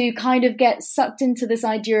to kind of get sucked into this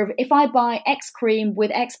idea of if I buy X cream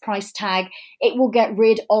with X price tag, it will get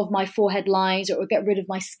rid of my forehead lines or it will get rid of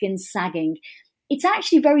my skin sagging. It's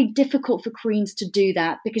actually very difficult for creams to do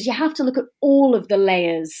that because you have to look at all of the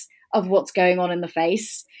layers of what's going on in the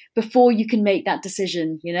face before you can make that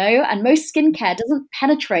decision, you know? And most skincare doesn't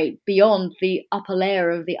penetrate beyond the upper layer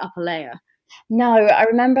of the upper layer. No, I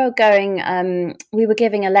remember going, we were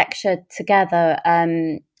giving a lecture together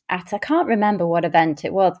at, I can't remember what event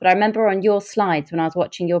it was, but I remember on your slides when I was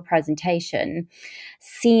watching your presentation,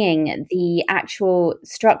 seeing the actual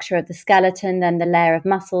structure of the skeleton, then the layer of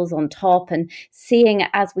muscles on top, and seeing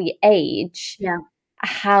as we age,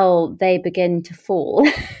 how they begin to fall.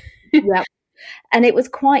 Yeah. And it was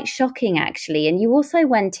quite shocking, actually. And you also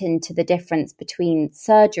went into the difference between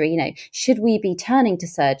surgery, you know, should we be turning to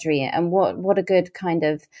surgery and what are good kind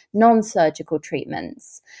of non-surgical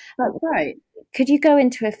treatments? That's right. Could you go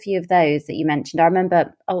into a few of those that you mentioned? I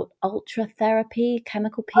remember ultratherapy,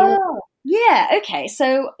 chemical peel. Oh, yeah. Okay.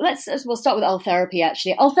 So we'll start with Ultherapy,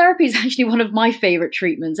 actually. Ultherapy is actually one of my favorite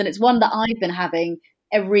treatments, and it's one that I've been having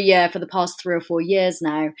every year for the past 3 or 4 years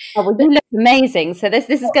now. Oh, well, you look amazing. So this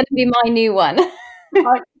is going to be my new one.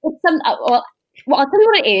 Well, I'll tell you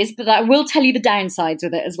what it is, but I will tell you the downsides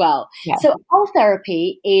with it as well. Yeah. So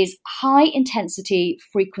Ultherapy is high intensity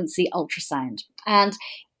frequency ultrasound. And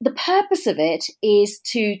the purpose of it is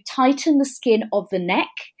to tighten the skin of the neck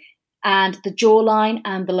and the jawline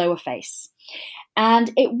and the lower face.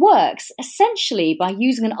 And it works essentially by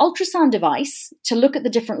using an ultrasound device to look at the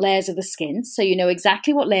different layers of the skin, so you know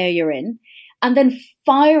exactly what layer you're in, and then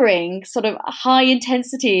firing sort of high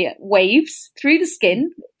intensity waves through the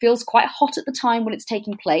skin. It feels quite hot at the time when it's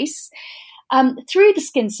taking place, through the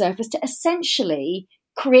skin surface to essentially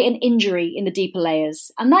create an injury in the deeper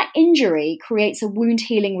layers. And that injury creates a wound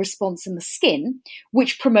healing response in the skin,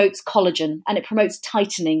 which promotes collagen and it promotes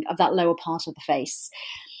tightening of that lower part of the face.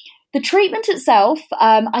 The treatment itself,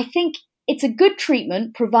 I think it's a good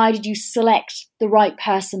treatment provided you select the right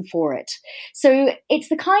person for it. So it's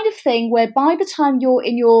the kind of thing where by the time you're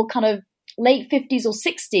in your kind of late 50s or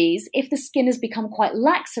 60s, if the skin has become quite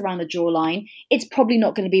lax around the jawline, it's probably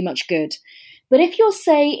not going to be much good. But if you're,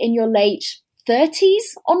 say, in your late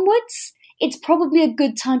 30s onwards, it's probably a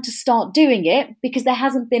good time to start doing it because there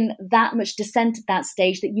hasn't been that much descent at that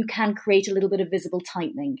stage that you can create a little bit of visible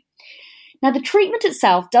tightening. Now, the treatment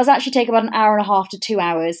itself does actually take about 1.5 hours to 2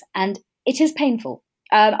 hours, and it is painful.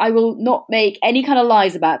 I will not make any kind of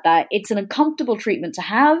lies about that. It's an uncomfortable treatment to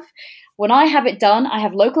have. When I have it done, I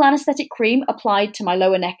have local anesthetic cream applied to my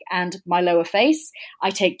lower neck and my lower face.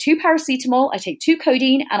 I take 2 paracetamol, I take 2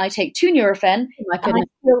 codeine, and I take 2 Nurofen,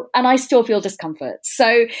 and I still feel discomfort.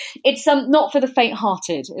 So it's not for the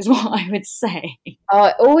faint-hearted, is what I would say. Oh,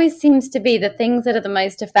 it always seems to be the things that are the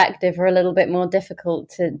most effective are a little bit more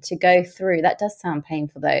difficult to go through. That does sound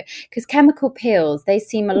painful, though, because chemical peels, they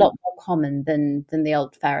seem a lot more common than the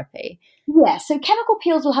old therapy. Yeah, so chemical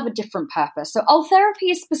peels will have a different purpose. So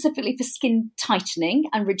Ultherapy is specifically for skin tightening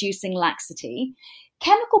and reducing laxity.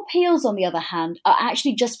 Chemical peels, on the other hand, are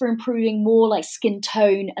actually just for improving more like skin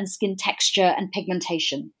tone and skin texture and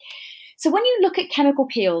pigmentation. So when you look at chemical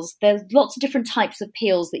peels, there's lots of different types of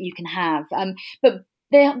peels that you can have, but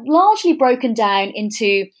they're largely broken down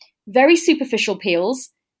into very superficial peels,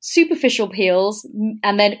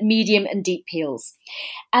 and then medium and deep peels.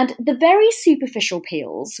 And the very superficial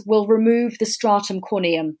peels will remove the stratum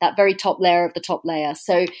corneum, that very top layer of the top layer.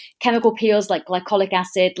 So chemical peels like glycolic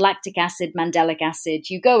acid, lactic acid, mandelic acid,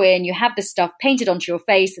 you go in, you have this stuff painted onto your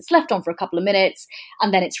face, it's left on for a couple of minutes,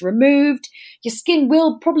 and then it's removed. Your skin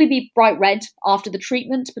will probably be bright red after the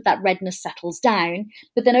treatment, but that redness settles down.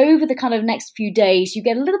 But then over the kind of next few days, you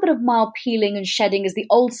get a little bit of mild peeling and shedding as the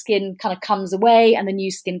old skin kind of comes away and the new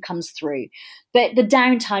skin comes through. But the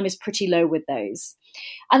downtime is pretty low with those.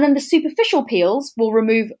 And then the superficial peels will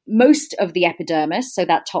remove most of the epidermis, so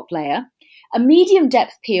that top layer. A medium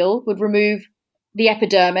depth peel would remove the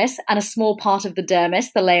epidermis and a small part of the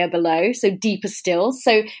dermis, the layer below, so deeper still.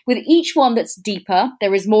 So with each one that's deeper,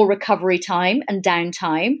 there is more recovery time and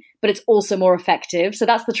downtime, but it's also more effective. So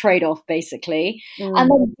that's the trade-off, basically. And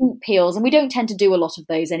then deep peels, and we don't tend to do a lot of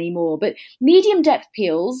those anymore, but medium depth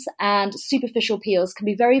peels and superficial peels can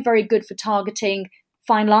be very, very good for targeting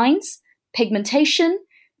fine lines, pigmentation,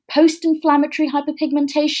 post-inflammatory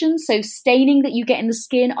hyperpigmentation, so staining that you get in the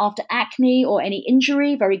skin after acne or any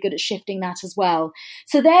injury, very good at shifting that as well.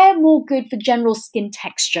 So they're more good for general skin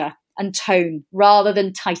texture and tone rather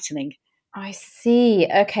than tightening. I see.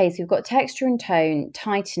 Okay, so you've got texture and tone,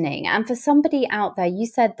 tightening. And for somebody out there, you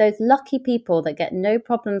said those lucky people that get no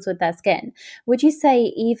problems with their skin. Would you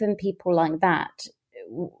say even people like that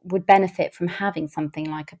would benefit from having something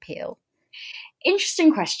like a peel?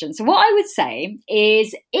 Interesting question. So what I would say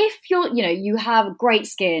is if you have great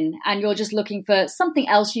skin and you're just looking for something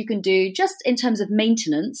else you can do just in terms of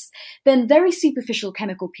maintenance, then very superficial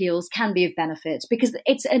chemical peels can be of benefit because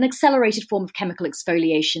it's an accelerated form of chemical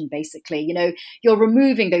exfoliation, basically. You're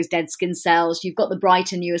removing those dead skin cells. You've got the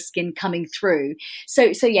brighter, newer skin coming through.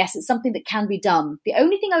 So yes, it's something that can be done. The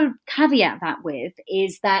only thing I would caveat that with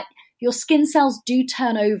is that your skin cells do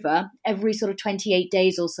turn over every sort of 28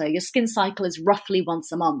 days or so. Your skin cycle is roughly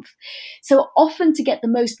once a month. So often to get the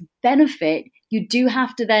most benefit, you do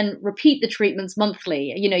have to then repeat the treatments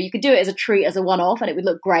monthly. You could do it as a treat, as a one-off, and it would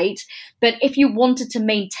look great. But if you wanted to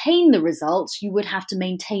maintain the results, you would have to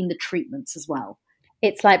maintain the treatments as well.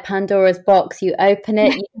 It's like Pandora's box. You open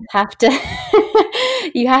it, you have to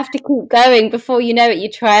you have to keep going before you know it. You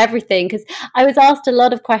try everything. Because I was asked a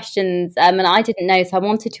lot of questions and I didn't know, so I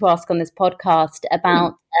wanted to ask on this podcast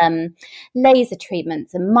about laser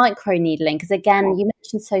treatments and microneedling. Because again, you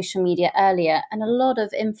mentioned social media earlier, and a lot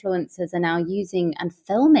of influencers are now using and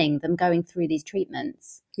filming them going through these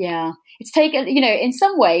treatments. Yeah, it's taken, in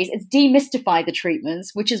some ways, it's demystified the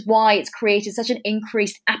treatments, which is why it's created such an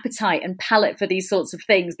increased appetite and palate for these sorts of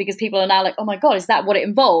things, because people are now like, oh my God, is that what it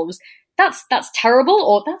involves? That's terrible,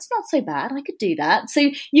 or that's not so bad, I could do that.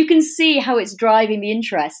 So you can see how it's driving the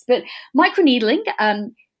interest. But microneedling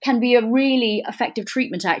can be a really effective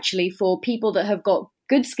treatment, actually, for people that have got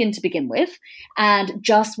good skin to begin with and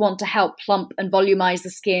just want to help plump and volumize the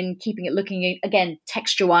skin, keeping it looking, again,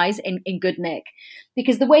 texture-wise in good nick.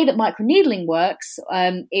 Because the way that microneedling works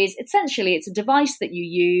is essentially it's a device that you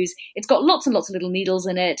use. It's got lots and lots of little needles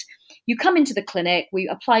in it. You come into the clinic, we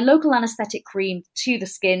apply local anesthetic cream to the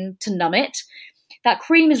skin to numb it. That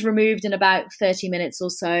cream is removed in about 30 minutes or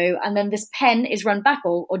so, and then this pen is run back,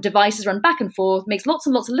 or device is run back and forth, makes lots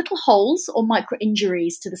and lots of little holes or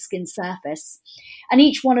micro-injuries to the skin surface. And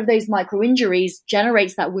each one of those micro-injuries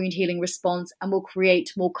generates that wound healing response and will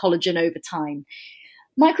create more collagen over time.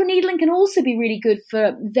 Microneedling can also be really good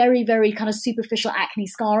for very, very kind of superficial acne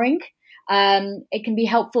scarring. It can be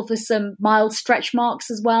helpful for some mild stretch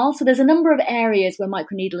marks as well. So there's a number of areas where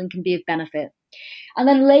microneedling can be of benefit. And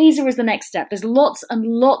then laser is the next step. There's lots and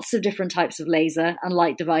lots of different types of laser and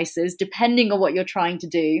light devices, depending on what you're trying to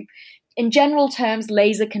do. In general terms,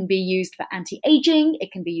 laser can be used for anti-aging.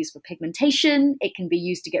 It can be used for pigmentation. It can be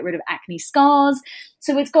used to get rid of acne scars.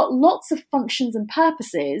 So it's got lots of functions and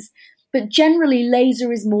purposes. but generally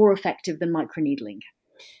laser is more effective than microneedling.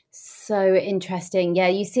 So interesting. Yeah,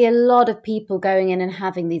 you see a lot of people going in and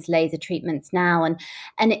having these laser treatments now, and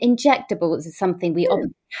injectables is something we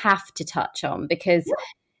obviously have to touch on because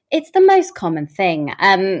it's the most common thing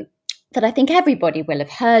that I think everybody will have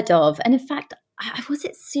heard of. And in fact, was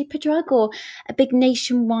it Superdrug or a big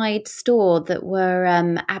nationwide store that were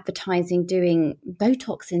advertising doing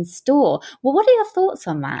Botox in store? Well, what are your thoughts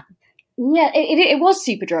on that? Yeah, it was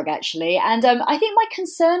Superdrug actually, and I think my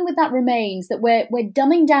concern with that remains that we're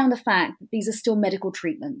dumbing down the fact that these are still medical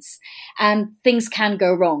treatments and things can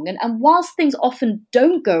go wrong. And whilst things often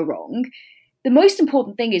don't go wrong, the most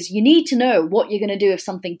important thing is you need to know what you're going to do if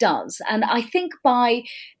something does. And I think by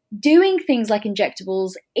doing things like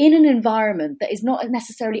injectables in an environment that is not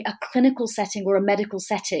necessarily a clinical setting or a medical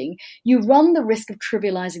setting, you run the risk of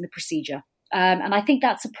trivializing the procedure. And I think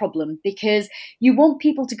that's a problem because you want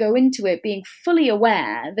people to go into it being fully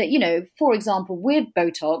aware that, for example, with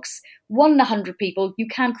Botox, 1 in 100 people, you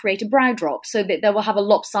can create a brow drop so that they will have a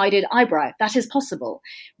lopsided eyebrow. That is possible.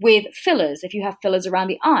 With fillers, if you have fillers around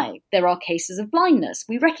the eye, there are cases of blindness.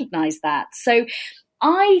 We recognize that. So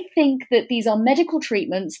I think that these are medical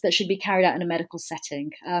treatments that should be carried out in a medical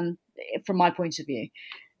setting, from my point of view.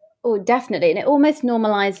 Oh, definitely. And it almost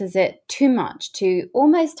normalizes it too much to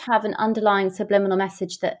almost have an underlying subliminal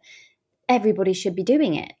message that everybody should be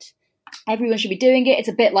doing it. Everyone should be doing it. It's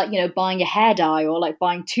a bit like, buying a hair dye or like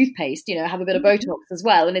buying toothpaste, have a bit of Botox as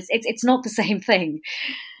well. And it's not the same thing.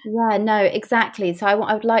 Yeah, no, exactly. So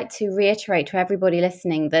I would like to reiterate to everybody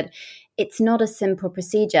listening that it's not a simple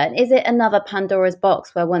procedure. And is it another Pandora's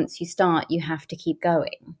box where once you start, you have to keep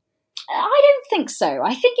going? I don't think so.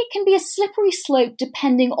 I think it can be a slippery slope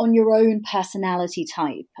depending on your own personality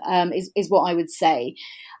type, is what I would say.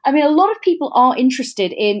 I mean, a lot of people are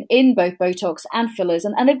interested in both Botox and fillers,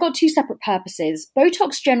 and they've got two separate purposes.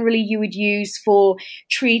 Botox generally you would use for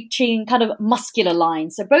treating kind of muscular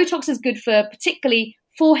lines. So Botox is good for particularly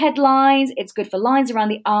forehead lines. It's good for lines around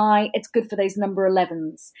the eye. It's good for those number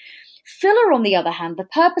 11s. Filler, on the other hand, the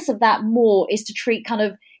purpose of that more is to treat kind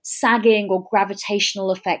of sagging or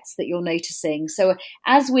gravitational effects that you're noticing. So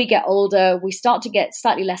as we get older, we start to get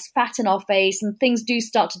slightly less fat in our face and things do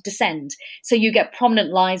start to descend. So you get prominent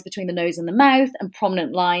lines between the nose and the mouth and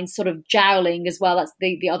prominent lines sort of jowling as well. That's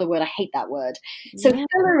the other word. I hate that word. So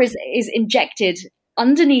filler is injected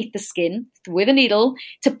underneath the skin with a needle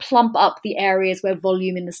to plump up the areas where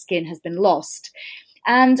volume in the skin has been lost.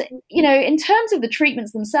 And, in terms of the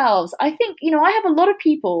treatments themselves, I think, I have a lot of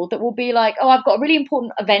people that will be like, oh, I've got a really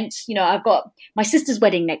important event. I've got my sister's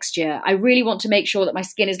wedding next year. I really want to make sure that my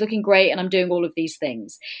skin is looking great and I'm doing all of these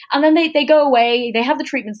things. And then they go away, they have the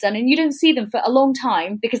treatments done and you don't see them for a long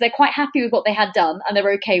time because they're quite happy with what they had done and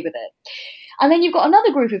they're okay with it. And then you've got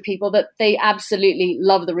another group of people that they absolutely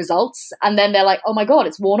love the results. And then they're like, oh my God,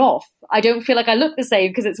 it's worn off. I don't feel like I look the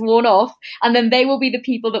same because it's worn off. And then they will be the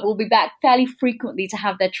people that will be back fairly frequently to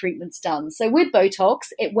have their treatments done. So with Botox,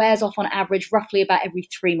 it wears off on average roughly about every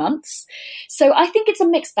 3 months. So I think it's a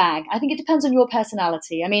mixed bag. I think it depends on your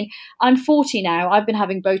personality. I mean, I'm 40 now. I've been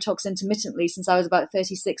having Botox intermittently since I was about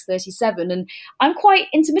 36, 37. And I'm quite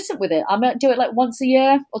intermittent with it. I might do it like once a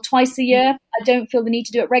year or twice a year. I don't feel the need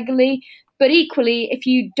to do it regularly. But equally, if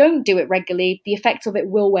you don't do it regularly, the effects of it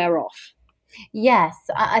will wear off. Yes,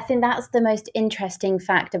 I think that's the most interesting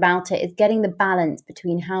fact about it is getting the balance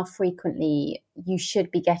between how frequently you should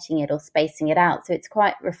be getting it or spacing it out. So it's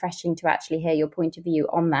quite refreshing to actually hear your point of view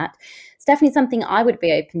on that. It's definitely something I would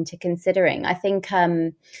be open to considering. I think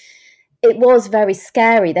it was very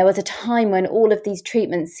scary. There was a time when all of these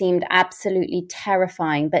treatments seemed absolutely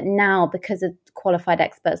terrifying. But now, because of qualified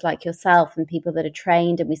experts like yourself and people that are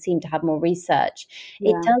trained, and we seem to have more research,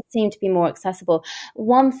 it does seem to be more accessible.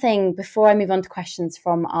 One thing before I move on to questions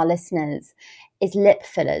from our listeners is lip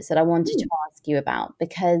fillers that I wanted to ask you about,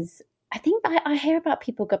 because I think I hear about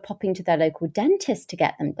people popping to their local dentist to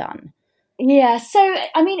get them done. Yeah, so,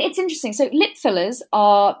 I mean, it's interesting. So lip fillers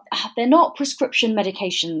they're not prescription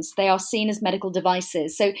medications. They are seen as medical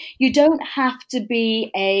devices. So you don't have to be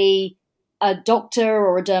a doctor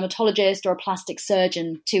or a dermatologist or a plastic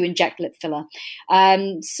surgeon to inject lip filler.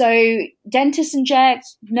 So dentists inject,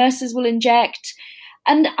 nurses will inject.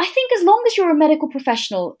 And I think as long as you're a medical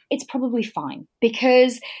professional, it's probably fine,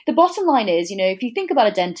 because the bottom line is, if you think about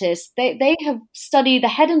a dentist, they have studied the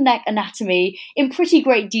head and neck anatomy in pretty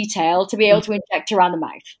great detail to be able to inject around the mouth.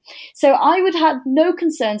 So I would have no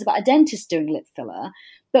concerns about a dentist doing lip filler.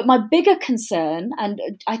 But my bigger concern, and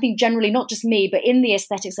I think generally not just me, but in the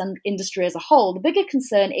aesthetics industry as a whole, the bigger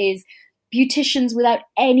concern is beauticians without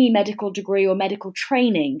any medical degree or medical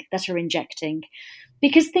training that are injecting.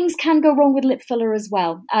 because things can go wrong with lip filler as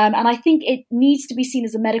well. And I think it needs to be seen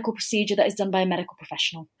as a medical procedure that is done by a medical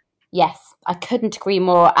professional. Yes, I couldn't agree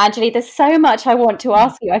more. Anjali, there's so much I want to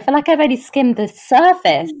ask you. I feel like I've only skimmed the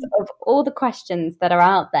surface of all the questions that are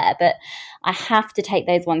out there, but I have to take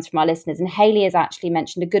those ones from our listeners. And Hayley has actually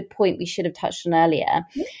mentioned a good point we should have touched on earlier.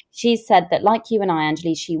 She said that, like you and I,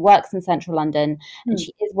 Anjali, she works in central London and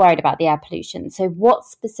she is worried about the air pollution. So what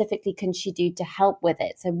specifically can she do to help with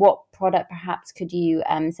it? So what product perhaps could you,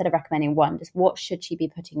 instead of recommending one, just what should she be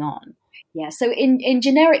putting on? Yeah, so in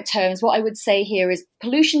generic terms, what I would say here is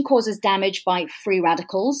pollution causes damage by free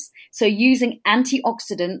radicals. So using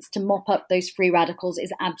antioxidants to mop up those free radicals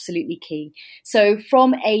is absolutely key. So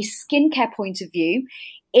from a skincare point of view,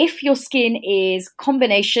 if your skin is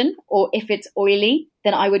combination or if it's oily,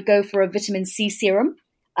 then I would go for a vitamin C serum.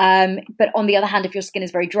 But on the other hand, if your skin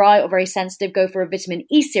is very dry or very sensitive, go for a vitamin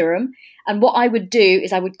E serum. And what I would do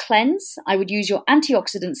is I would cleanse, I would use your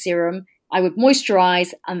antioxidant serum, I would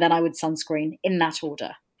moisturize, and then I would sunscreen in that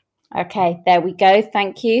order. Okay, there we go.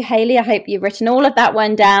 Thank you, Hayley. I hope you've written all of that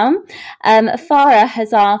one down. Farah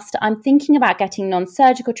has asked, I'm thinking about getting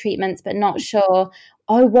non-surgical treatments, but not sure,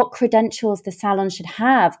 what credentials the salon should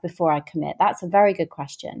have before I commit. That's a very good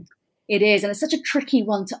question. It is, and it's such a tricky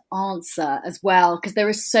one to answer as well, because there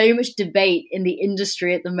is so much debate in the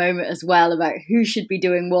industry at the moment as well about who should be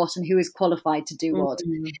doing what and who is qualified to do what.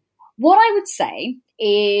 Mm-hmm. What I would say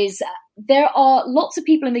is there are lots of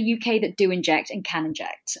people in the UK that do inject and can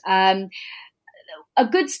inject. A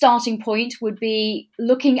good starting point would be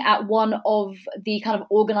looking at one of the kind of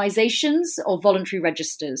organizations or voluntary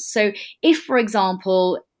registers. So if, for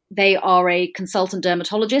example, they are a consultant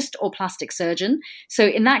dermatologist or plastic surgeon, so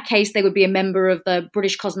in that case, they would be a member of the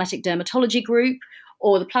British Cosmetic Dermatology Group,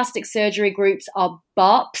 or the plastic surgery groups are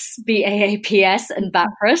BARPS, BAAPS, and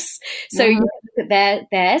BAPRAS. So you look at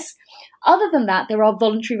theirs. Other than that, there are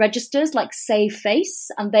voluntary registers like Save Face,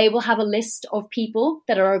 and they will have a list of people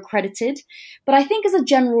that are accredited. But I think as a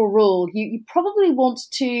general rule, you probably want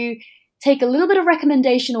to take a little bit of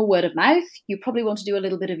recommendation or word of mouth. You probably want to do a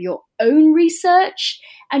little bit of your own research.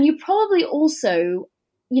 And you probably also,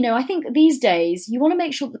 I think these days you want to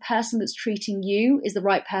make sure that the person that's treating you is the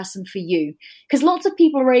right person for you. Because lots of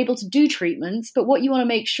people are able to do treatments, but what you want to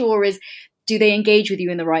make sure is, do they engage with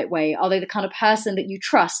you in the right way? Are they the kind of person that you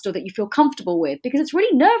trust or that you feel comfortable with? Because it's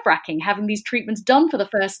really nerve-wracking having these treatments done for the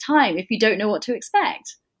first time if you don't know what to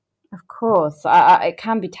expect. Of course, it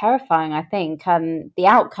can be terrifying, I think. The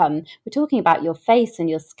outcome, we're talking about your face and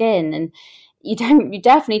your skin, and you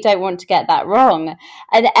definitely don't want to get that wrong.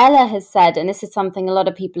 And Ella has said, and this is something a lot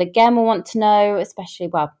of people again will want to know, especially,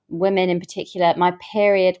 women in particular, my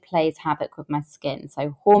period plays havoc with my skin.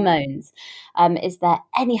 So hormones, is there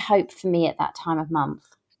any hope for me at that time of month?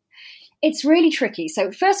 It's really tricky.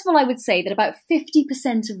 So first of all, I would say that about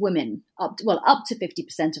 50% of women, up to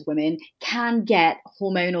 50% of women can get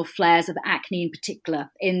hormonal flares of acne in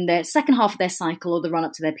particular in the second half of their cycle or the run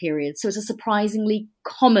up to their period. So it's a surprisingly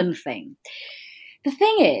common thing. The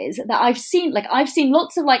thing is that I've seen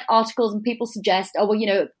lots of articles and people suggest,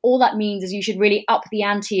 all that means is you should really up the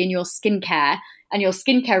ante in your skincare and your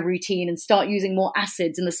skincare routine and start using more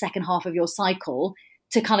acids in the second half of your cycle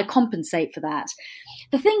to kind of compensate for that.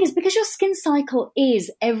 The thing is, because your skin cycle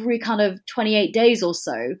is every kind of 28 days or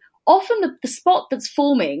so, often the spot that's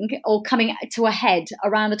forming or coming to a head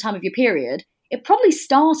around the time of your period, it probably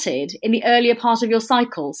started in the earlier part of your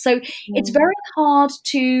cycle. So it's very hard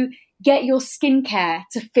to get your skincare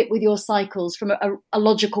to fit with your cycles from a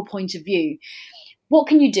logical point of view. What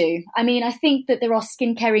can you do? I mean, I think that there are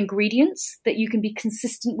skincare ingredients that you can be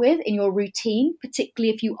consistent with in your routine,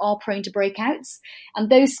 particularly if you are prone to breakouts. And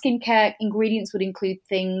those skincare ingredients would include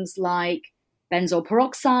things like benzoyl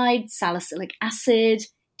peroxide, salicylic acid,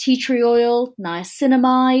 tea tree oil,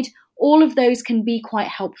 niacinamide. All of those can be quite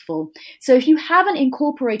helpful. So if you haven't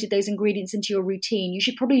incorporated those ingredients into your routine, you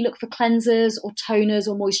should probably look for cleansers or toners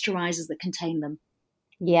or moisturizers that contain them.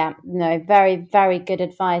 Yeah, no, very, very good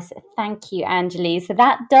advice. Thank you, Anjali. So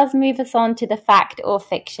that does move us on to the fact or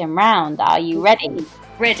fiction round. Are you ready?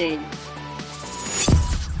 Ready.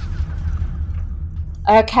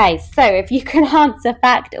 Okay, so if you can answer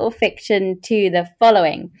fact or fiction to the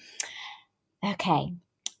following. Okay,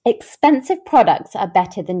 expensive products are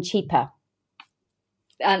better than cheaper.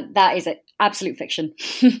 And that is it. Absolute fiction.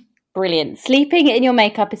 Brilliant. Sleeping in your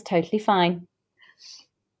makeup is totally fine.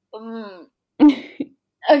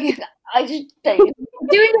 Okay, I just think doing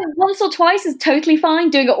it once or twice is totally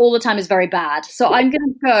fine. Doing it all the time is very bad. So I'm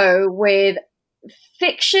going to go with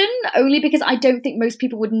fiction, only because I don't think most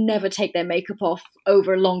people would never take their makeup off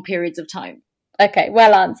over long periods of time. Okay,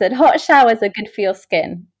 well answered. Hot showers are good for your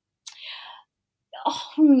skin.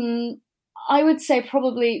 I would say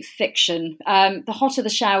probably fiction. The hotter the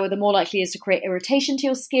shower, the more likely it is to create irritation to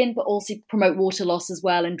your skin, but also promote water loss as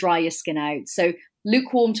well and dry your skin out. So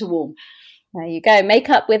lukewarm to warm. There you go.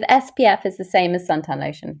 Makeup with SPF is the same as suntan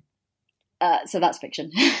lotion. So that's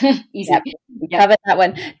fiction. Easy. Yep. We covered that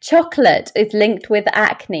one. Chocolate is linked with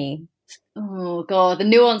acne. Oh, God, the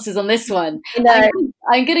nuances on this one. No.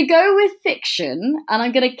 I'm going to go with fiction, and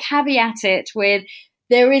I'm going to caveat it with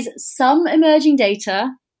there is some emerging data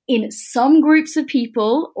in some groups of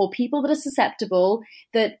people or people that are susceptible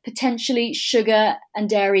that potentially sugar and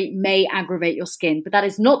dairy may aggravate your skin, but that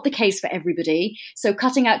is not the case for everybody. So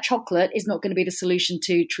cutting out chocolate is not going to be the solution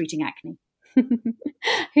to treating acne.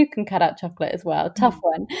 Who can cut out chocolate as well? Tough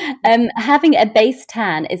one. Having a base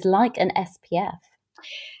tan is like an SPF.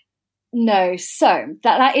 No, so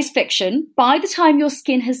that is fiction. By the time your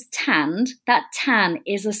skin has tanned, that tan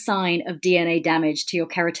is a sign of DNA damage to your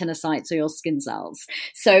keratinocytes or your skin cells.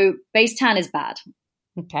 So base tan is bad.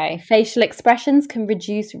 Okay. Facial expressions can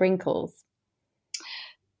reduce wrinkles.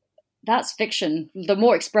 That's fiction. The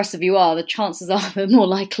more expressive you are, the chances are the more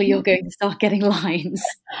likely you're going to start getting lines.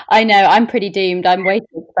 I know, I'm pretty doomed. I'm way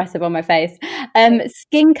too expressive on my face.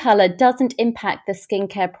 Skin color doesn't impact the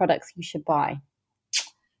skincare products you should buy.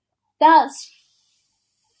 That's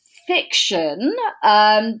fiction.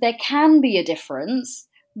 There can be a difference,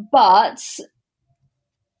 but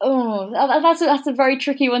that's a very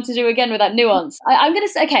tricky one to do again with that nuance. I'm going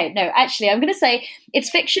to say, I'm going to say it's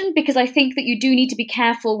fiction because I think that you do need to be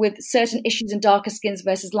careful with certain issues in darker skins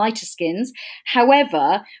versus lighter skins.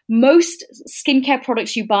 However, most skincare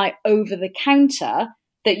products you buy over the counter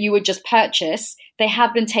that you would just purchase, they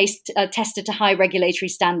have been tested to high regulatory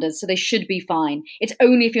standards, so they should be fine. It's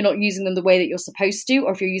only if you're not using them the way that you're supposed to,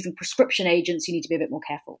 or if you're using prescription agents, you need to be a bit more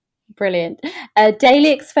careful. Brilliant.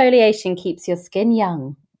 Daily exfoliation keeps your skin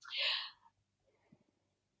young.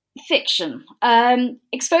 Fiction.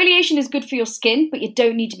 Exfoliation is good for your skin, but you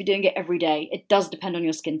don't need to be doing it every day. It does depend on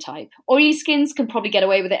your skin type. Oily skins can probably get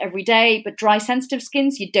away with it every day, but dry, sensitive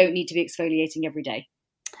skins, you don't need to be exfoliating every day.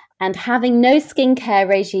 And having no skincare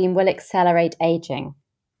regime will accelerate aging.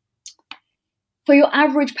 For your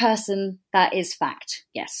average person, that is fact,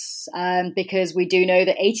 yes. Because we do know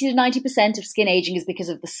that 80 to 90% of skin aging is because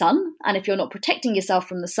of the sun. And if you're not protecting yourself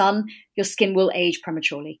from the sun, your skin will age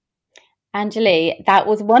prematurely. Anjali, that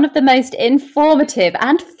was one of the most informative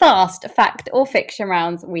and fast fact or fiction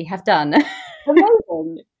rounds we have done.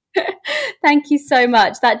 Amazing. Thank you so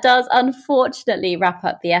much. That does unfortunately wrap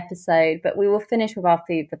up the episode, but we will finish with our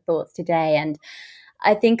food for thoughts today. And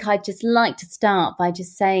I think I'd just like to start by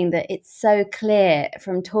just saying that it's so clear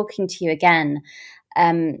from talking to you again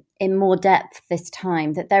in more depth this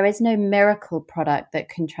time that there is no miracle product that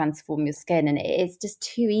can transform your skin. And it's just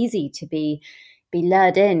too easy to be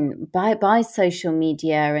lured in by social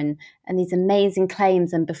media and these amazing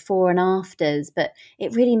claims and before and afters. But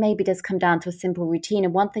it really maybe does come down to a simple routine.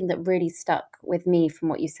 And one thing that really stuck with me from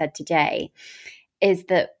what you said today is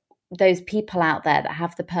that those people out there that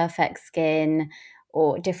have the perfect skin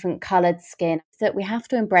or different colored skin, that we have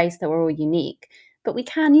to embrace that we're all unique. But we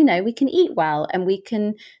can, we can eat well and we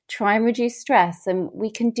can try and reduce stress and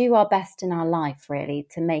we can do our best in our life really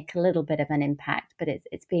to make a little bit of an impact, but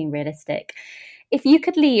it's being realistic. If you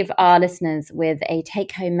could leave our listeners with a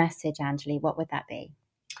take-home message, Anjali, what would that be?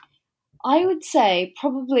 I would say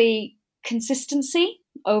probably consistency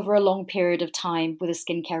over a long period of time with a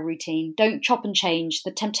skincare routine. Don't chop and change.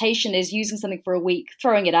 The temptation is using something for a week,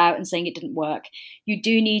 throwing it out and saying it didn't work. You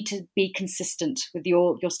do need to be consistent with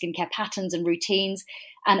your skincare patterns and routines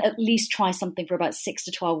and at least try something for about 6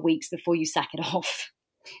 to 12 weeks before you sack it off.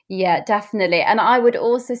 Yeah, definitely. And I would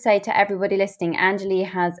also say to everybody listening, Anjali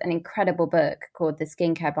has an incredible book called The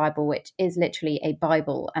Skincare Bible, which is literally a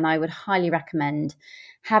Bible. And I would highly recommend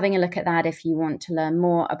having a look at that if you want to learn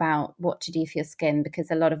more about what to do for your skin,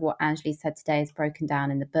 because a lot of what Anjali said today is broken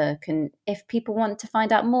down in the book. And if people want to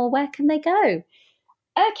find out more, where can they go?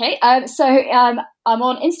 Okay, so I'm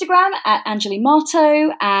on Instagram at Anjali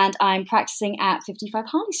Marto and I'm practicing at 55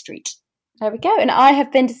 Harley Street. There we go. And I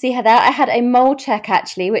have been to see her there. I had a mole check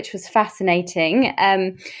actually, which was fascinating.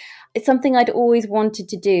 It's something I'd always wanted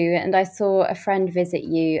to do. And I saw a friend visit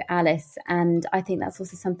you, Alice. And I think that's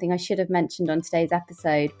also something I should have mentioned on today's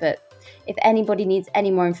episode. But if anybody needs any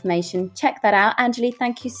more information, check that out. Anjali,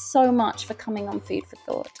 thank you so much for coming on Food for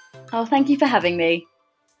Thought. Oh, thank you for having me.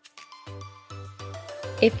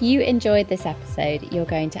 If you enjoyed this episode, you're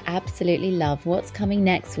going to absolutely love what's coming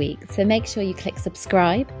next week. So make sure you click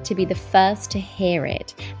subscribe to be the first to hear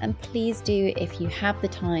it. And please do, if you have the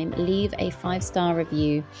time, leave a 5-star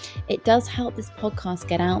review. It does help this podcast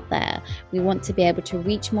get out there. We want to be able to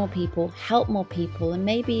reach more people, help more people, and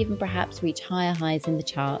maybe even perhaps reach higher highs in the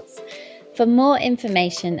charts. For more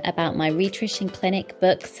information about my Rhitrition Clinic,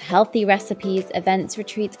 books, healthy recipes, events,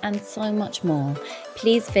 retreats, and so much more,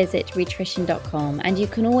 please visit rhitrition.com. And you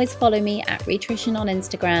can always follow me at Rhitrition on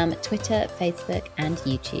Instagram, Twitter, Facebook, and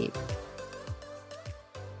YouTube.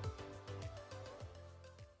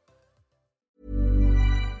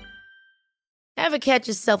 Ever catch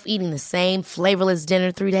yourself eating the same flavorless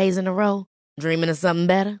dinner 3 days in a row? Dreaming of something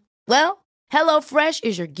better? Well, HelloFresh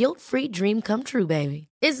is your guilt-free dream come true, baby.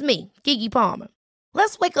 It's me, Keke Palmer.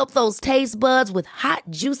 Let's wake up those taste buds with hot,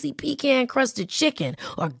 juicy pecan-crusted chicken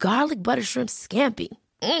or garlic butter shrimp scampi.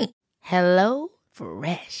 Hello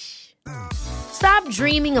Fresh. Stop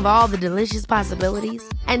dreaming of all the delicious possibilities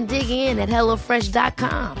and dig in at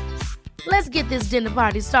HelloFresh.com. Let's get this dinner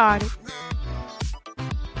party started.